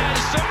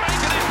Núñez to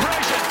make an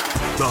impression.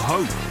 The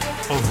hope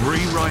of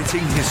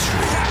rewriting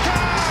history.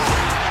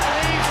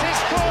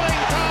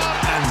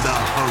 And the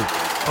hope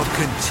of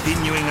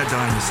continuing a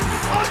dynasty.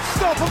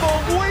 Unstoppable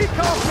week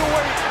after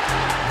week.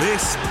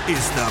 This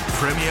is the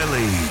Premier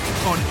League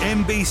on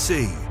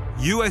NBC,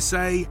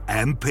 USA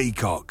and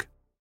Peacock.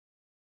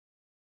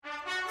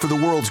 For the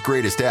world's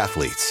greatest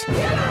athletes,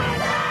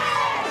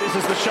 This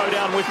is the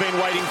showdown we've been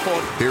waiting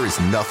for. there is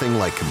nothing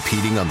like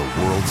competing on the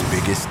world's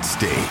biggest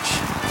stage.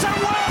 It's a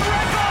world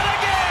record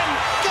again!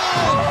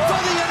 Goal for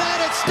the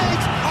United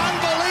States!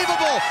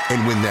 Unbelievable!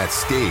 And when that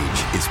stage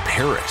is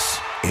Paris,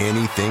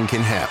 anything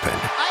can happen.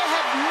 I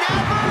have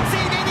never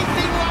seen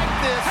anything like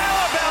this!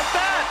 How about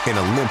that? An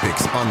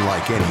Olympics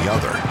unlike any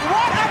other.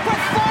 What a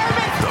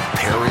performance! The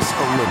Paris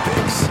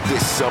Olympics,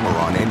 this summer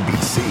on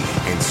NBC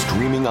and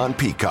streaming on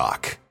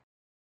Peacock.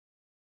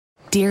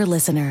 Dear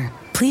listener,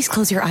 please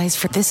close your eyes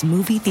for this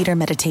movie theater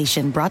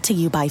meditation brought to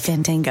you by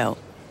Fandango.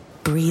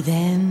 Breathe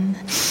in.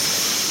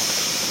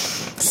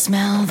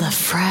 Smell the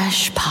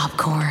fresh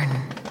popcorn.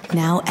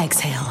 Now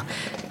exhale.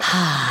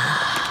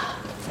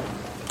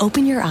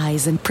 Open your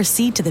eyes and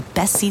proceed to the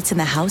best seats in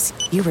the house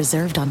you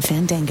reserved on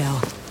Fandango.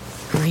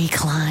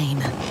 Recline.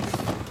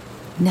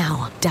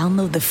 Now,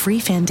 download the free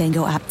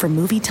Fandango app for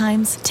movie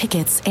times,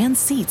 tickets, and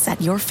seats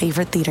at your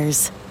favorite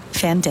theaters.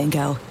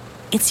 Fandango.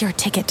 It's your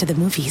ticket to the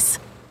movies.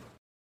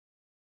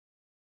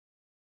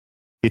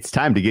 It's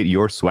time to get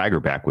your swagger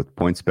back with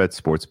PointsBet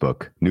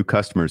Sportsbook. New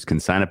customers can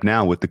sign up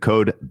now with the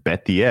code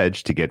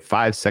BETTHEEDGE to get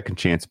 5 second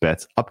chance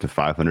bets up to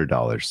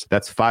 $500.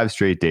 That's 5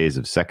 straight days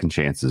of second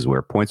chances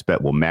where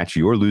PointsBet will match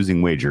your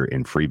losing wager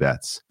in free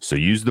bets. So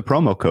use the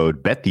promo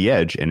code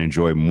BETTHEEDGE and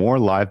enjoy more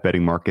live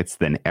betting markets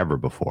than ever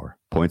before.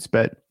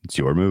 PointsBet, it's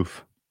your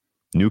move.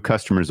 New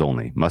customers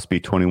only. Must be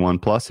 21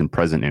 plus and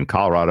present in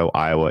Colorado,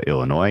 Iowa,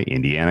 Illinois,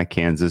 Indiana,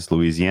 Kansas,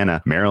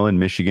 Louisiana, Maryland,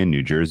 Michigan,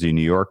 New Jersey,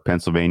 New York,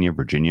 Pennsylvania,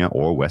 Virginia,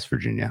 or West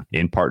Virginia.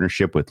 In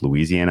partnership with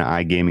Louisiana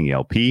iGaming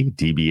LP,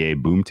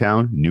 DBA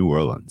Boomtown, New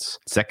Orleans.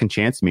 Second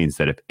chance means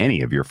that if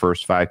any of your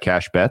first 5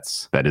 cash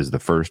bets, that is the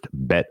first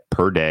bet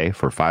per day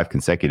for 5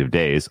 consecutive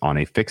days on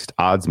a fixed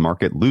odds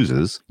market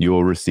loses, you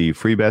will receive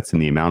free bets in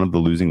the amount of the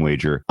losing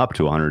wager up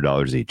to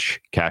 $100 each.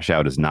 Cash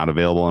out is not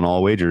available on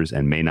all wagers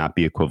and may not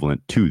be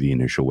equivalent to the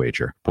initial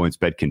wager.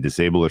 PointsBet can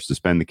disable or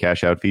suspend the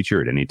cash out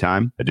feature at any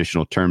time.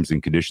 Additional terms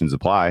and conditions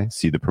apply.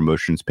 See the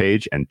promotions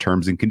page and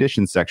terms and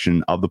conditions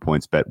section of the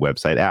PointsBet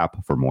website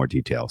app for more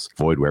details.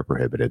 Void where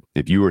prohibited.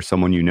 If you or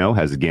someone you know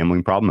has a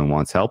gambling problem and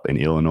wants help in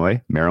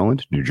Illinois,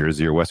 Maryland, New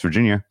Jersey, or West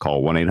Virginia,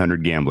 call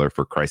 1-800-GAMBLER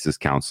for crisis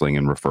counseling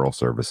and referral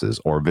services,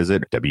 or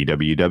visit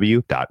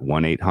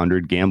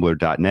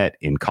www.1800gambler.net.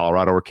 In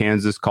Colorado or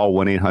Kansas, call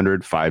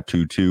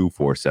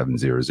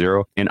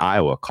 1-800-522-4700. In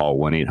Iowa, call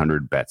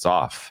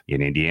 1-800-BETS-OFF.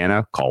 In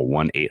Indiana, call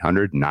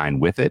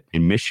 1-800-9-WITH-IT.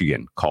 In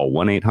Michigan, call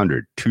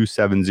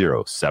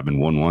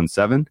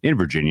 1-800-270-7117. In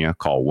Virginia,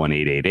 call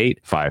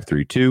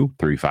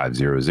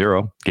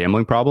 1-888-532-3500.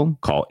 Gambling problem?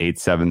 Call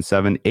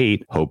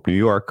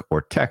 877-8-HOPE-NEW YORK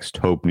or text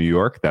HOPE New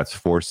York. That's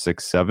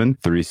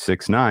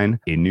 467-369.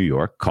 In New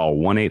York, call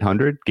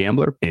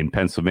 1-800-GAMBLER. In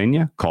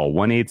Pennsylvania, call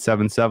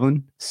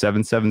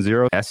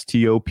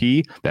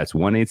 1-877-770-STOP. That's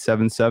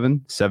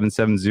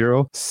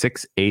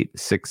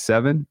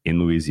 1-877-770-6867. In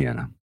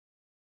Louisiana.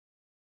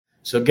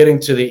 So getting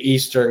to the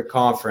Eastern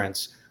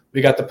Conference,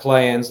 we got the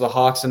play-ins, the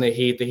Hawks and the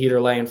Heat. The Heat are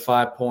laying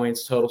 5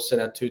 points, total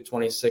sitting at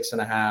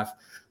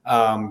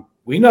 226.5.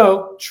 We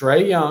know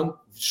Trae Young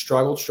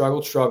struggled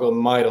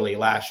mightily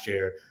last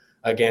year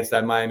against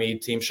that Miami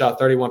team. Shot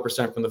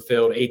 31% from the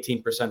field,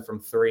 18% from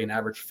three, and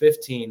averaged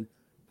 15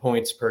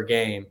 points per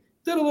game.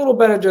 Did a little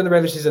better during the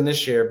regular season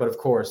this year, but of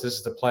course, this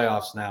is the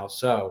playoffs now.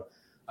 So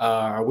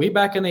are we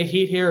back in the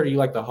Heat here, or do you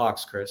like the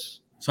Hawks, Chris?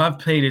 So I've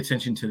paid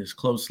attention to this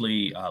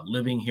closely,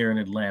 living here in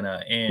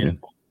Atlanta. And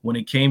when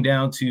it came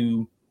down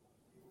to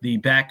the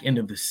back end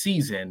of the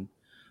season,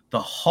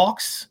 the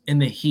Hawks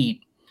and the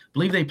Heat, I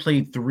believe they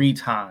played 3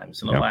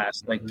 times in the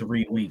last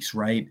 3 weeks,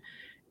 right?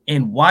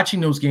 And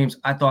watching those games,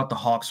 I thought the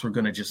Hawks were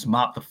going to just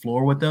mop the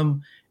floor with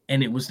them.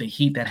 And it was the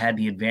Heat that had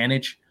the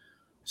advantage.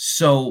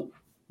 So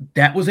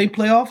that was a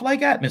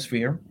playoff-like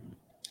atmosphere.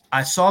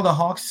 I saw the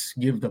Hawks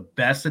give the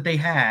best that they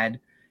had,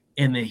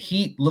 and the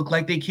Heat look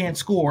like they can't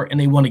score, and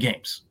they won the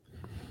games.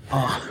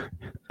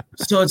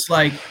 So it's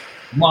like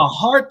my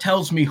heart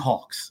tells me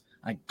Hawks.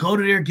 I go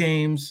to their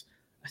games.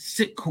 I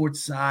sit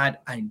courtside.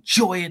 I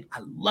enjoy it.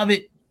 I love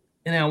it.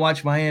 And then I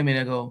watch Miami,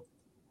 and I go,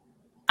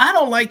 I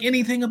don't like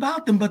anything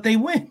about them, but they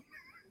win.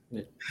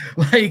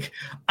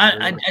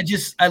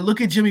 I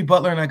look at Jimmy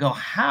Butler, and I go,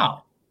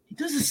 how? He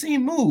does the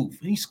same move.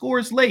 He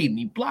scores late, and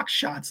he blocks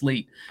shots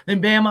late.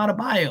 Then Bam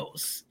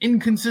Adebayo's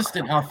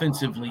inconsistent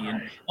offensively,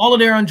 and all of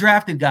their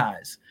undrafted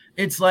guys.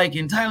 It's like,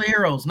 and Tyler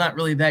Herro's not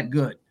really that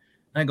good.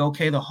 And I go,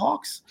 okay, the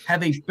Hawks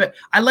have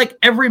I like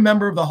every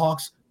member of the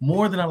Hawks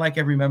more than I like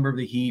every member of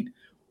the Heat,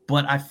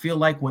 but I feel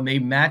like when they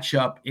match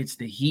up, it's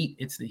the Heat,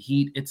 it's the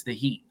Heat, it's the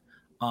Heat.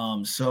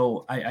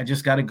 So I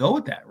just got to go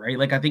with that, right?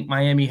 Like, I think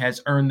Miami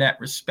has earned that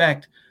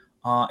respect,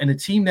 and a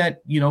team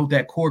that,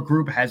 that core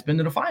group has been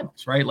to the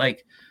finals, right?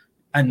 Like,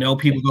 I know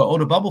people go,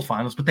 the bubble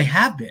finals, but they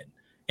have been,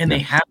 and they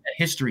have that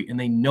history, and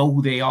they know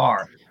who they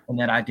are and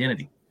that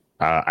identity.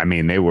 I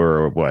mean, they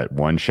were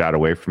one shot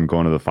away from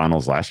going to the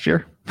finals last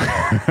year.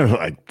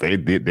 Like they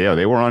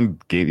were on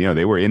game,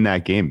 they were in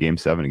that game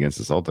 7 against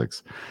the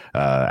Celtics.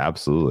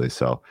 Absolutely.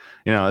 So,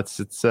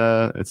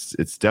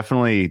 it's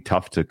definitely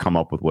tough to come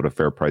up with what a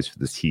fair price for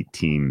this Heat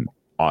team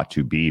ought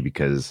to be,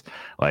 because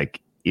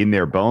in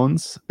their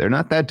bones, they're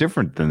not that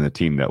different than the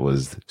team that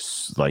was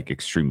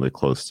extremely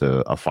close to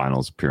a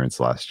finals appearance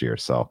last year.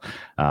 So,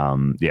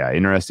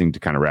 interesting to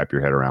kind of wrap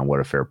your head around what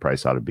a fair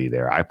price ought to be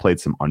there. I played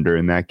some under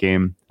in that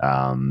game.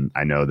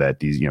 I know that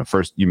these,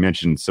 first you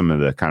mentioned some of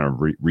the kind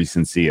of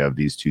recency of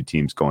these two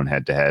teams going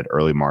head to head,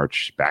 early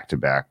March,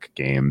 back-to-back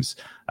games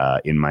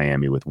in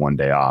Miami with one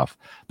day off.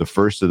 The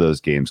first of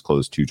those games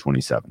closed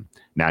 227.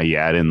 Now you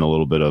add in a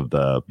little bit of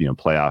the,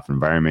 playoff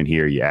environment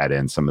here. You add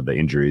in some of the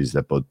injuries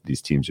that both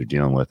these teams are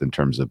dealing with in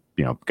terms of,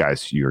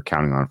 guys you're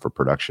counting on for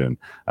production.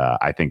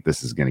 I think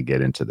this is going to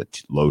get into the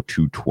low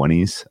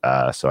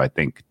 220s. So I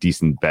think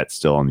decent bet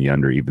still on the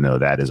under, even though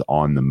that is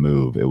on the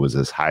move. It was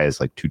as high as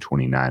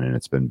 229 and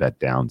it's been bet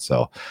down.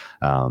 So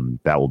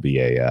that will be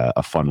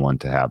a fun one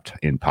to have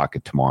in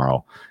pocket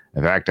tomorrow.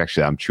 In fact,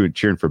 actually, I'm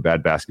cheering for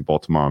bad basketball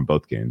tomorrow in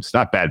both games.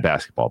 Not bad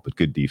basketball, but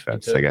good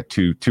defense. I got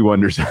two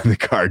unders on the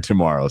card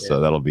tomorrow,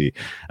 so that'll be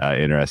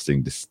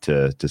interesting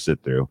to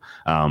sit through.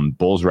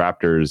 Bulls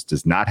Raptors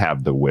does not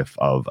have the whiff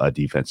of a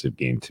defensive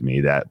game to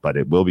me, but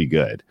it will be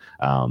good.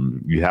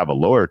 You have a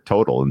lower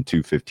total in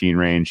 215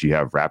 range. You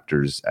have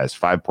Raptors as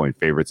 5-point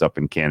favorites up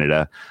in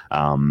Canada.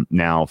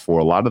 Now, for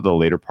a lot of the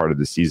later part of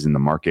the season, the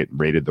market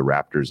rated the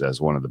Raptors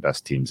as one of the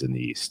best teams in the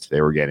East.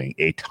 They were getting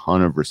a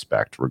ton of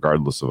respect,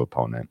 regardless of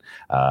opponent.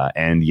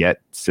 and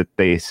yet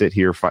they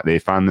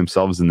find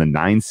themselves in the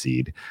 9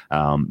 seed.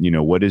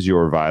 What is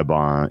your vibe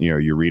on,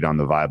 your read on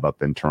the vibe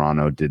up in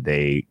Toronto? Did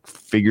they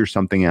figure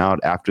something out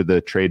after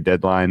the trade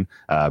deadline,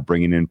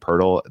 bringing in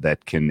Poeltl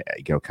that can,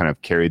 kind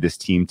of carry this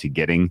team to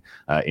getting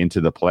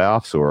into the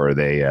playoffs, or are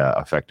they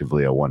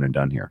effectively a one and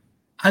done here?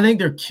 I think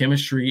their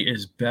chemistry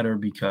is better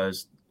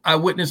because I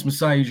witnessed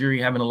Masai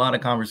Ujiri having a lot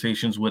of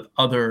conversations with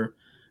other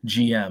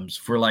GMs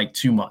for like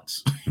 2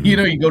 months. You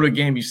go to a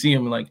game, you see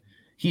him like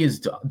he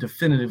is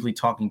definitively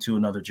talking to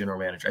another general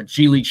manager at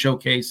G League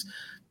Showcase.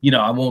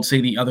 I won't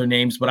say the other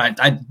names, but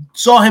I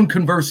saw him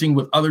conversing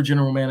with other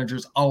general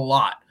managers a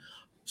lot.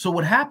 So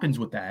what happens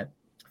with that?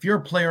 If you're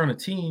a player on a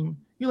team,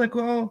 you're like,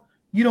 well,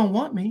 you don't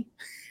want me,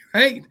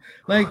 right?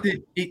 Like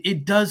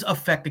it does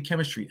affect the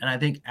chemistry. And I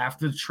think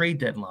after the trade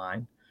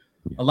deadline,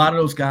 a lot of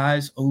those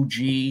guys, OG,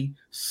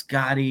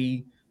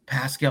 Scotty,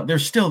 Pascal, they're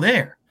still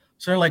there.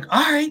 So they're like,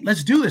 all right,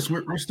 let's do this.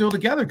 We're still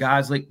together,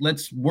 guys. Like,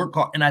 let's work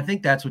hard. And I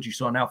think that's what you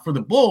saw. Now, for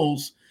the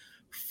Bulls,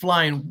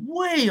 flying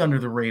way under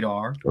the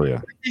radar. Oh,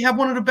 yeah. They have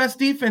one of the best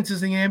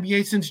defenses in the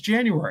NBA since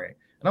January.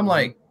 And I'm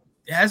like,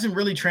 it hasn't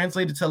really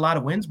translated to a lot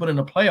of wins. But in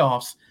the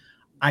playoffs,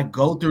 I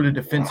go through the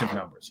defensive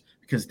numbers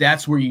because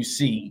that's where you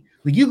see.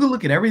 Like, you can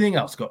look at everything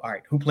else. Go, all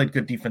right, who played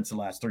good defense the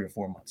last 3 or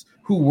 4 months?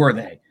 Who were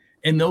they?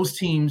 And those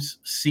teams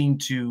seem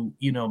to,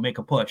 make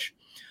a push.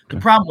 The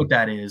problem with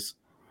that is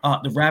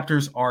the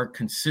Raptors are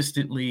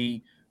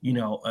consistently,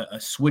 a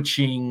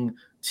switching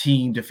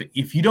team.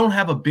 If you don't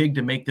have a big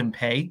to make them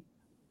pay,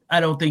 I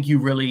don't think you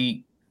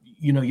really,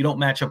 you don't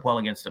match up well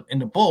against them. In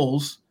the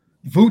Bulls,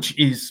 Vooch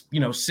is,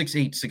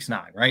 6'8",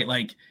 6'9", right?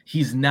 Like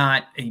he's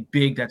not a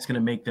big that's going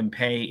to make them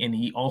pay. And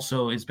he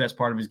also, his best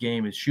part of his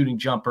game is shooting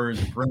jumpers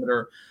and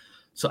perimeter.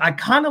 So I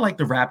kind of like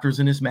the Raptors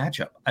in this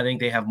matchup. I think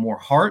they have more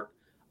heart.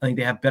 I think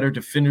they have better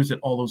defenders at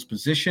all those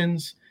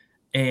positions.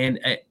 And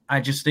I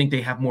just think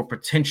they have more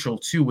potential,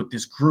 too, with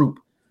this group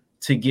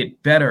to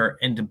get better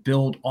and to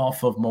build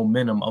off of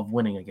momentum of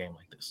winning a game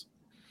like this.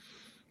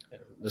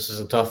 This is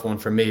a tough one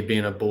for me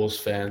being a Bulls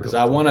fan because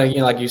I want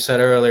to, like you said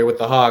earlier with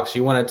the Hawks,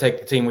 you want to take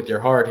the team with your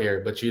heart here,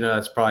 but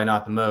that's probably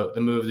not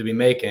the move to be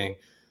making.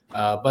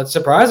 But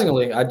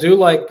surprisingly, I do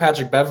like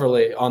Patrick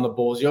Beverley on the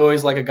Bulls. You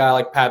always like a guy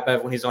like Pat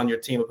Bev when he's on your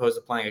team opposed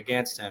to playing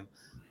against him.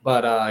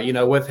 But,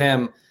 with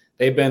him,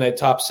 they've been a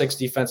top 6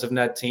 defensive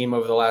net team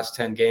over the last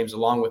 10 games,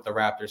 along with the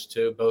Raptors,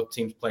 too. Both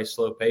teams play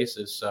slow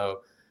paces. So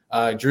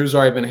Drew's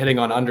already been hitting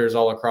on unders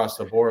all across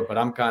the board, but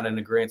I'm kind of in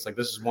agreement. Like,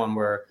 this is one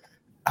where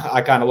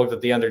I kind of looked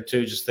at the under,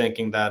 too, just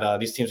thinking that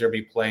these teams are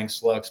going to be playing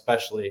slow,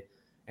 especially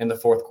in the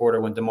fourth quarter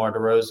when DeMar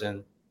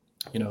DeRozan,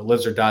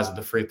 lives or dies at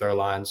the free throw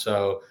line.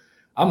 So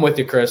I'm with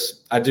you,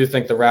 Chris. I do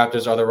think the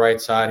Raptors are the right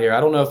side here.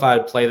 I don't know if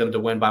I'd play them to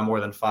win by more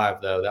than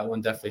 5, though. That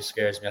one definitely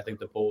scares me. I think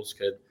the Bulls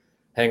could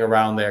hang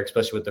around there,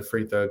 especially with the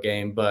free throw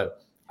game.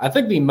 But I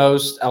think the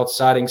most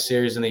exciting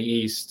series in the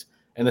East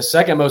and the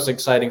second most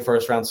exciting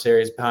first-round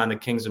series behind the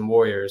Kings and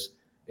Warriors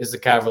is the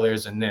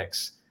Cavaliers and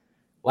Knicks.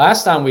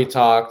 Last time we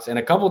talked, and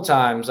a couple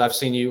times I've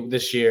seen you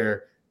this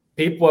year,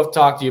 people have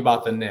talked to you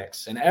about the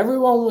Knicks. And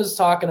everyone was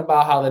talking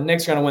about how the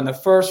Knicks are going to win the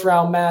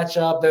first-round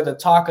matchup. They're the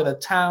talk of the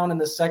town in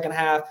the second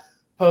half,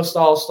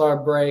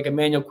 post-All-Star break.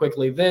 Emmanuel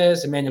Quickley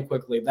this, Emmanuel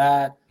Quickley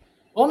that.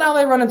 Well, now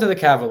they run into the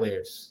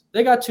Cavaliers.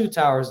 They got 2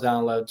 towers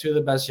down low, 2 of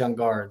the best young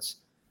guards.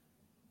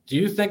 Do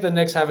you think the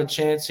Knicks have a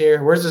chance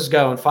here? Where's this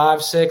going?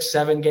 5, 6,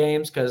 7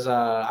 games? Because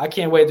I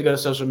can't wait to go to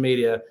social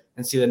media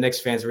and see the Knicks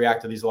fans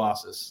react to these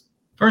losses.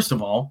 First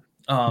of all,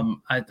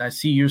 I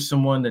see you're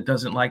someone that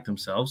doesn't like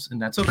themselves,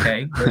 and that's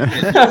okay.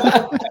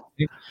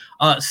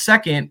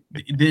 Second,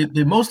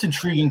 the most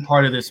intriguing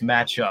part of this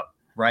matchup,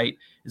 right,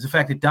 is the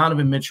fact that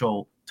Donovan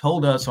Mitchell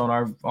told us on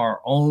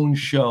our own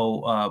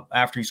show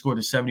after he scored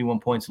the 71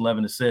 points,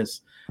 11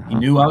 assists. He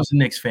knew I was a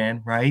Knicks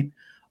fan, right?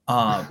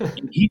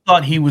 He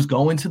thought he was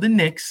going to the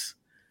Knicks.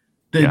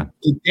 The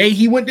day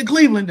he went to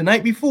Cleveland, the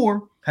night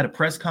before, had a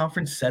press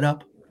conference set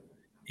up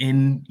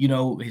in,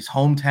 his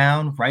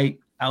hometown, right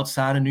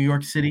outside of New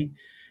York City.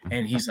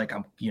 And he's like,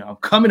 I'm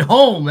coming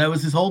home. That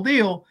was his whole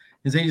deal.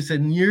 His agent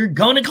said, you're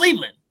going to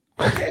Cleveland.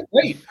 Okay,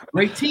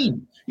 great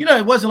team.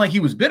 It wasn't like he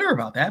was bitter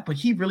about that, but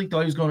he really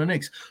thought he was going to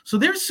Knicks. So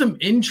there's some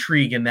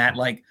intrigue in that,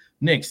 like,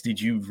 Knicks, did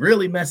you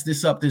really mess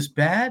this up this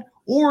bad?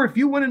 Or if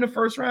you win in the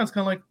first round, it's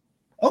kind of like,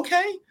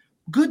 okay,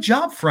 good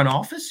job, front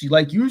office.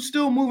 You're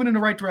still moving in the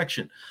right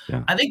direction.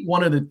 Yeah. I think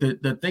one of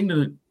the thing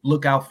to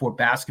look out for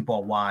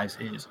basketball-wise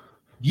is,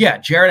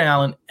 Jared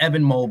Allen,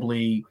 Evan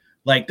Mobley,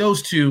 like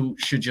those 2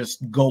 should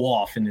just go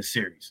off in this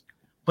series.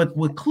 But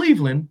with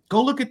Cleveland,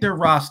 go look at their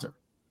roster.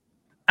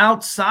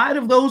 Outside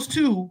of those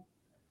 2,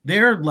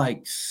 they're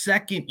like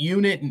second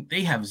unit, and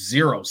they have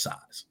 0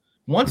 size.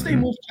 Once they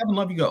move Kevin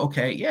Love, you go,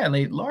 okay,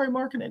 they Larry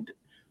Markkinen.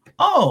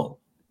 Oh,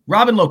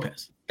 Robin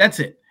Lopez. That's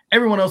it.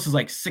 Everyone else is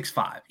like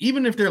 6'5".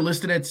 Even if they're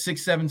listed at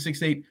 6'7",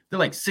 6'8", they're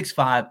like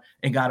 6'5"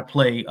 and got to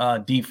play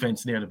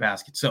defense near the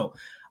basket. So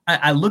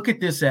I look at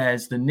this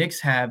as the Knicks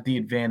have the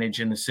advantage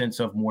in the sense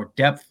of more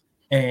depth,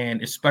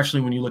 and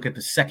especially when you look at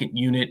the second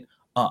unit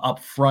up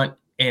front,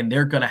 and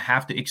they're going to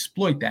have to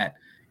exploit that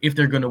if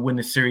they're going to win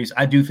the series.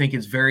 I do think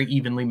it's very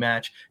evenly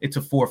matched. It's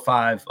a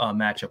 4-5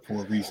 matchup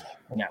for a reason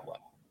in that one.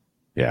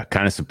 Yeah,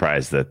 kind of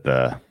surprised that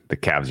the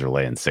Cavs are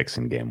laying 6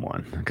 in game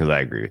 1, because I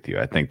agree with you.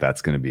 I think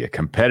that's going to be a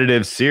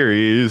competitive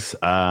series.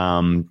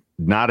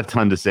 Not a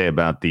ton to say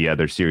about the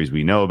other series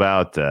we know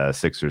about.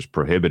 Sixers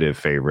prohibitive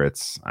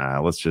favorites.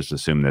 Let's just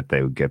assume that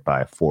they would get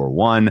by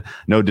 4-1.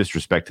 No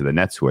disrespect to the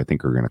Nets, who I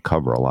think are going to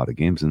cover a lot of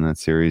games in that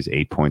series.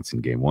 8 points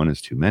in game 1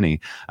 is too many.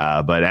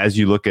 But as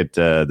you look at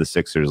the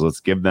Sixers,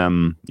 let's give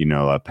them,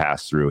 a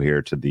pass through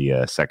here to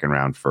the second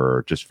round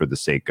for the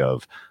sake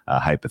of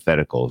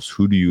hypotheticals.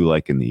 Who do you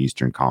like in the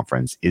Eastern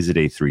Conference? Is it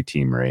a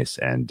 3-team race,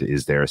 and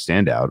is there a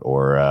standout,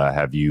 or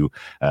have you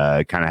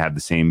kind of had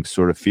the same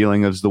sort of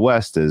feeling as the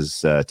West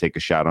as take a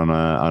shot on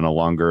a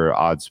longer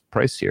odds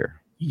price here?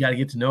 You got to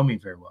get to know me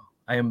very well.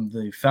 I am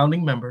the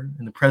founding member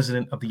and the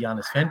president of the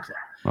Giannis fan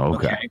club.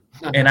 Okay.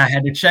 And I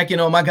had to check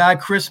in on my guy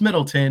Chris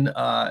Middleton,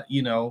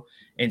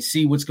 and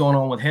see what's going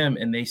on with him.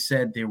 And they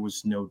said there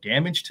was no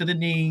damage to the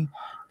knee.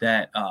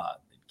 That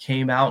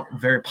came out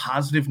very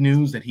positive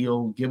news that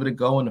he'll give it a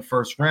go in the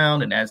first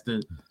round. And as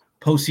the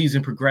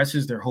postseason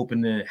progresses, they're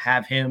hoping to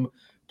have him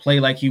play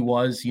like he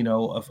was,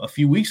 a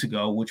few weeks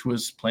ago, which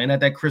was playing at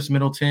that Chris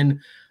Middleton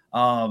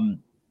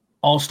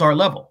all-star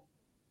level.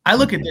 I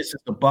look at this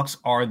as the Bucks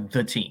are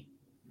the team.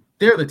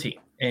 They're the team,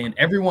 and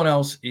everyone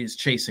else is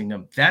chasing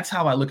them. That's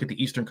how I look at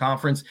the Eastern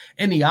Conference,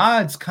 and the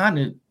odds kind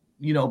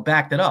of,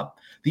 back that up.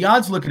 The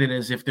odds look at it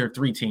as if they're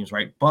 3 teams,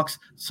 right? Bucks,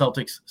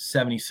 Celtics,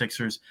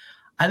 76ers.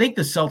 I think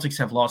the Celtics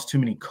have lost too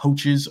many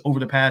coaches over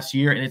the past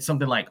year, and it's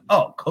something like,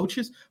 oh,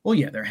 coaches? Well,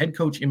 yeah, their head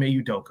coach, Ime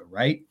Udoka,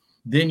 right?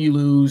 Then you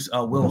lose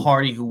Will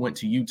Hardy, who went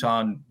to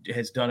Utah and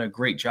has done a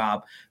great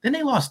job. Then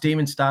they lost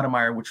Damon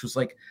Stoudemire, which was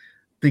like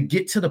the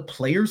get to the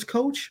players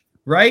coach,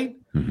 right?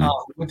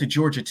 Went to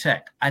Georgia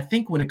Tech. I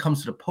think when it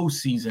comes to the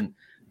postseason,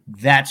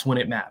 that's when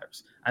it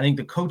matters. I think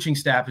the coaching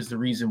staff is the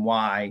reason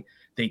why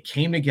they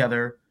came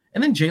together.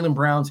 And then Jaylen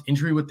Brown's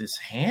injury with his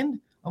hand,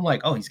 I'm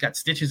like, oh, he's got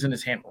stitches in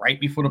his hand right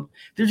before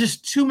there's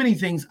just too many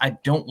things I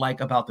don't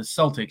like about the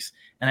Celtics.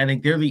 And I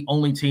think they're the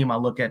only team I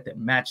look at that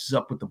matches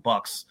up with the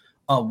Bucks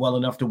well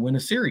enough to win a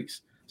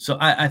series. So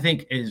I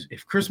think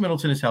if Chris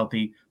Middleton is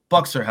healthy,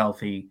 Bucks are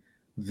healthy,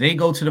 they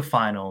go to the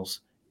finals,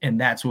 and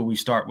that's where we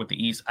start with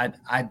the East.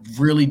 I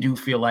really do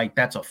feel like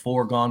that's a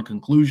foregone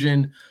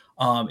conclusion.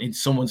 And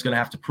someone's going to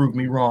have to prove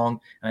me wrong.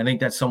 And I think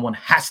that someone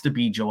has to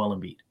be Joel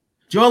Embiid.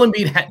 Joel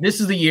Embiid,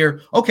 this is the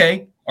year.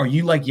 Okay, are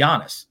you like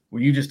Giannis,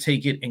 where you just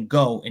take it and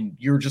go, and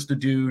you're just a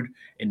dude,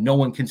 and no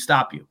one can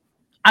stop you?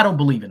 I don't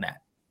believe in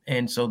that.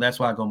 And so that's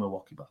why I go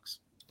Milwaukee Bucks.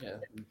 Yeah,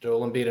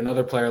 Joel Embiid,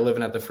 another player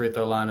living at the free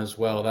throw line as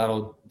well.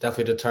 That'll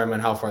definitely determine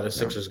how far the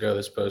Sixers go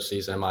this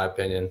postseason, in my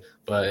opinion.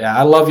 But, yeah,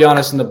 I love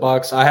Giannis and the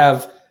Bucks. I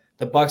have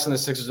the Bucks and the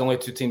Sixers, only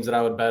 2 teams that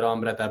I would bet on,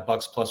 but at that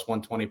Bucks plus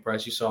 120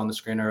 price you saw on the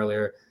screen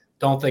earlier,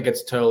 don't think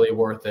it's totally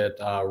worth it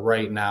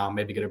right now.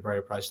 Maybe get a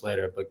better price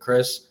later. But,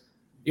 Chris,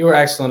 you were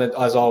excellent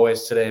as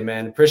always today,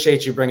 man.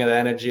 Appreciate you bringing the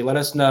energy. Let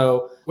us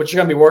know what you're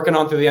going to be working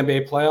on through the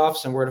NBA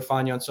playoffs and where to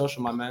find you on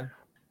social, my man.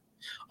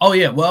 Oh,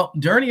 yeah. Well,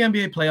 during the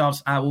NBA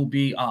playoffs, I will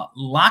be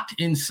locked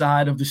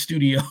inside of the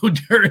studio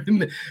during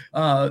the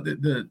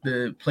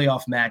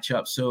playoff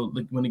matchup. So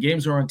when the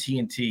games are on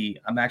TNT,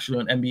 I'm actually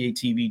on NBA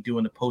TV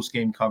doing the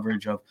post-game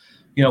coverage of,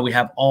 we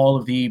have all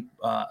of the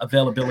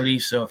availability.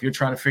 So if you're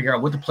trying to figure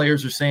out what the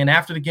players are saying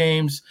after the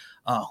games,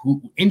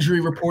 who injury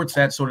reports,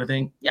 that sort of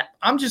thing. Yeah,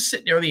 I'm just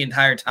sitting there the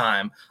entire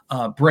time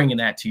bringing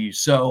that to you.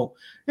 So,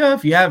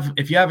 if you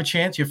have a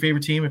chance, your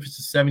favorite team, if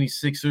it's the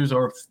 76ers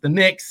or the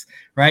Knicks,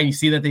 right, you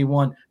see that they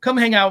won, come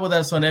hang out with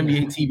us on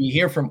NBA TV,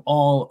 hear from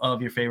all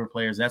of your favorite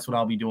players. That's what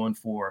I'll be doing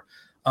for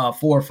 4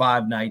 or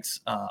 5 nights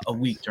a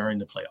week during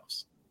the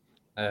playoffs.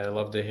 I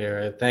love to hear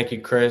it. Thank you,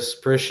 Chris.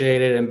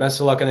 Appreciate it. And best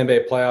of luck in the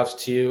NBA playoffs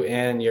to you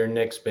and your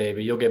Knicks,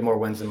 baby. You'll get more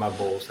wins than my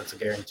Bulls. That's a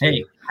guarantee.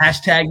 Hey,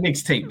 hashtag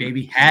Knicks tape,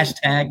 baby.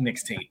 Hashtag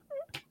Knicks tape.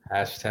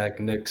 Hashtag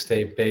Knicks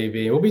tape,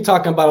 baby. We'll be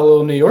talking about a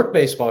little New York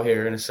baseball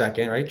here in a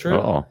second, right, Drew?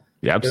 Oh,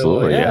 yeah,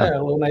 absolutely. A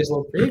little nice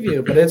little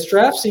preview. But it's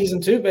draft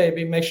season too,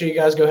 baby. Make sure you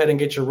guys go ahead and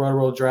get your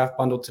Roto draft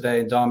bundle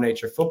today and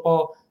dominate your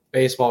football,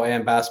 baseball,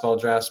 and basketball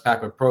drafts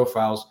packed with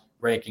profiles,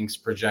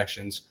 rankings,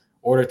 projections.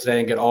 Order today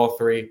and get all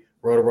 3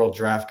 Roto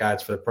draft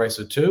guides for the price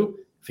of 2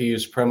 if you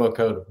use promo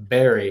code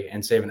Barry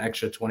and save an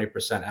extra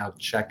 20% out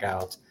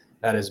checkout.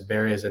 That is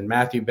Barry as in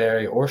Matthew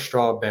Berry or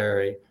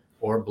strawberry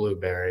or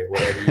blueberry,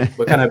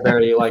 what kind of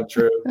berry you like,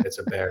 Drew? It's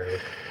a berry.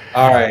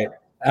 All right,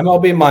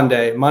 MLB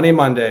Monday, Money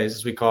Mondays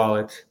as we call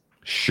it.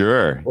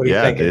 Sure.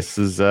 Yeah, this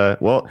is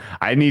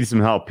I need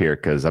some help here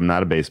because I'm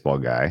not a baseball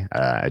guy.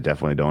 I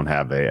definitely don't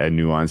have a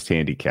nuanced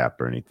handicap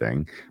or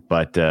anything,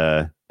 but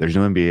there's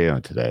no NBA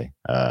on today.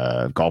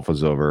 Golf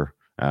was over.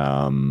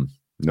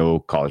 No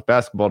college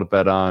basketball to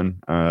bet on.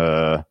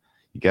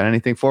 You got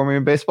anything for me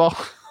in baseball?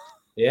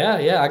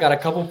 Yeah. I got a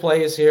couple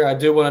plays here. I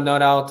do want to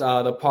note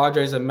out the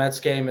Padres and Mets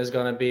game is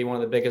going to be one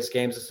of the biggest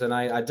games of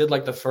tonight. I did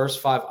like the first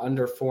 5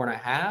 under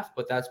 4.5,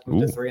 but that's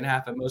moved to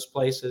 3.5 at most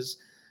places.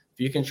 If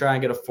you can try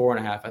and get a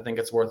 4.5, I think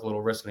it's worth a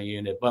little risk in a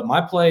unit. But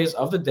my plays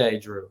of the day,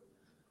 Drew,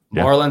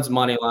 Marlins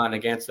money line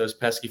against those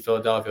pesky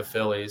Philadelphia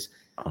Phillies.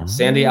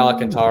 Sandy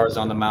Alcantara is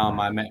on the mound,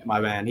 my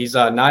man. He's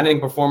a 9-inning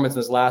performance in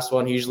his last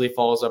one. He usually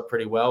follows up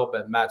pretty well,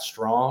 but Matt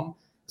Strahm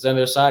is on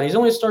their side. He's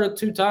only started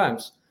 2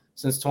 times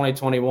since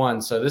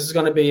 2021. So this is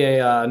going to be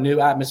a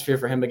new atmosphere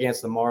for him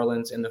against the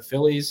Marlins. And the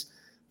Phillies,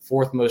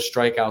 4th most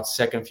strikeouts,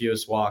 2nd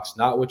fewest walks.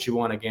 Not what you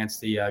want against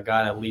the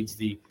guy that leads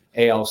the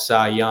AL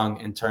Cy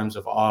Young in terms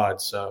of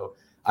odds. So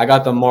I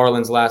got the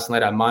Marlins last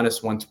night at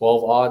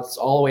 -112 odds. It's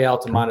all the way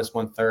out to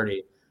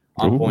 -130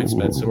 on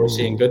PointsBet. So we're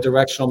seeing good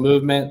directional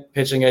movement,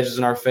 pitching edges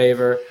in our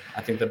favor.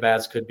 I think the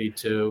bats could be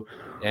too.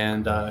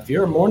 And if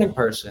you're a morning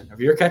person, if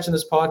you're catching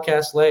this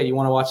podcast late, you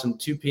want to watch some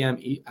 2 p.m.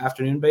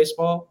 afternoon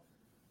baseball,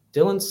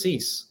 Dylan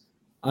Cease,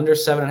 under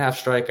 7.5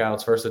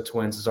 strikeouts versus the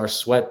Twins is our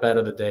sweat bet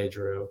of the day,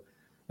 Drew.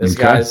 This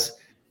guy's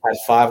had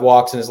 5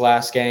 walks in his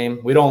last game.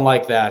 We don't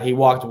like that. He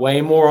walked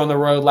way more on the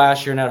road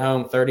last year and at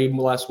home, 30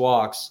 less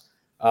walks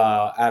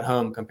at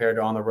home compared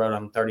to on the road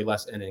on 30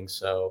 less innings.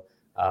 So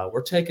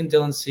we're taking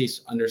Dylan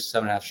Cease under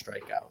 7.5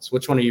 strikeouts.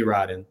 Which one are you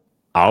riding?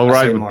 I'll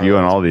ride with you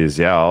on all these.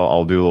 Yeah,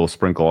 I'll do a little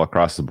sprinkle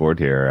across the board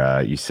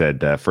here. You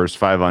said first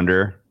 5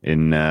 under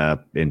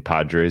in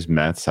Padres,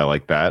 Mets. I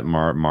like that.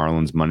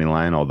 Marlins money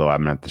line, although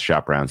I'm going to have to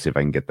shop around, see if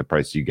I can get the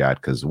price you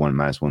got, because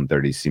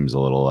 -130 seems a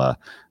little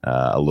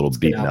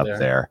beaten up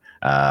there.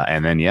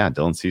 And then,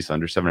 Dylan Cease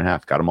under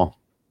 7.5. Got them all.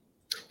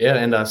 Yeah,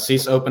 and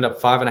Cease opened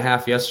up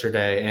 5.5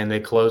 yesterday, and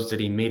they closed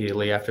it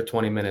immediately after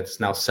 20 minutes.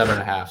 Now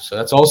 7.5. So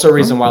that's also a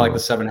reason why I like the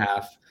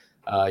 7.5.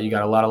 You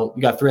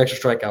got 3 extra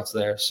strikeouts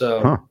there.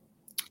 So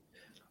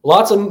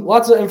lots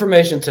of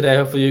information today.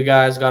 Hopefully you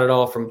guys got it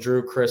all from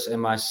Drew, Chris,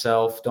 and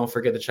myself. Don't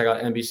forget to check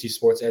out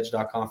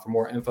NBCSportsEdge.com for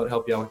more info to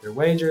help you out with your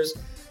wagers.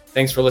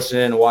 Thanks for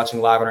listening and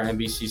watching live on our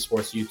NBC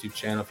Sports YouTube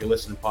channel. If you're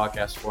listening to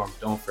podcast form,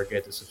 don't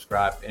forget to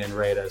subscribe and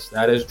rate us.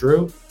 That is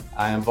Drew.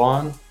 I am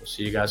Vaughn. We'll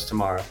see you guys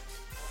tomorrow.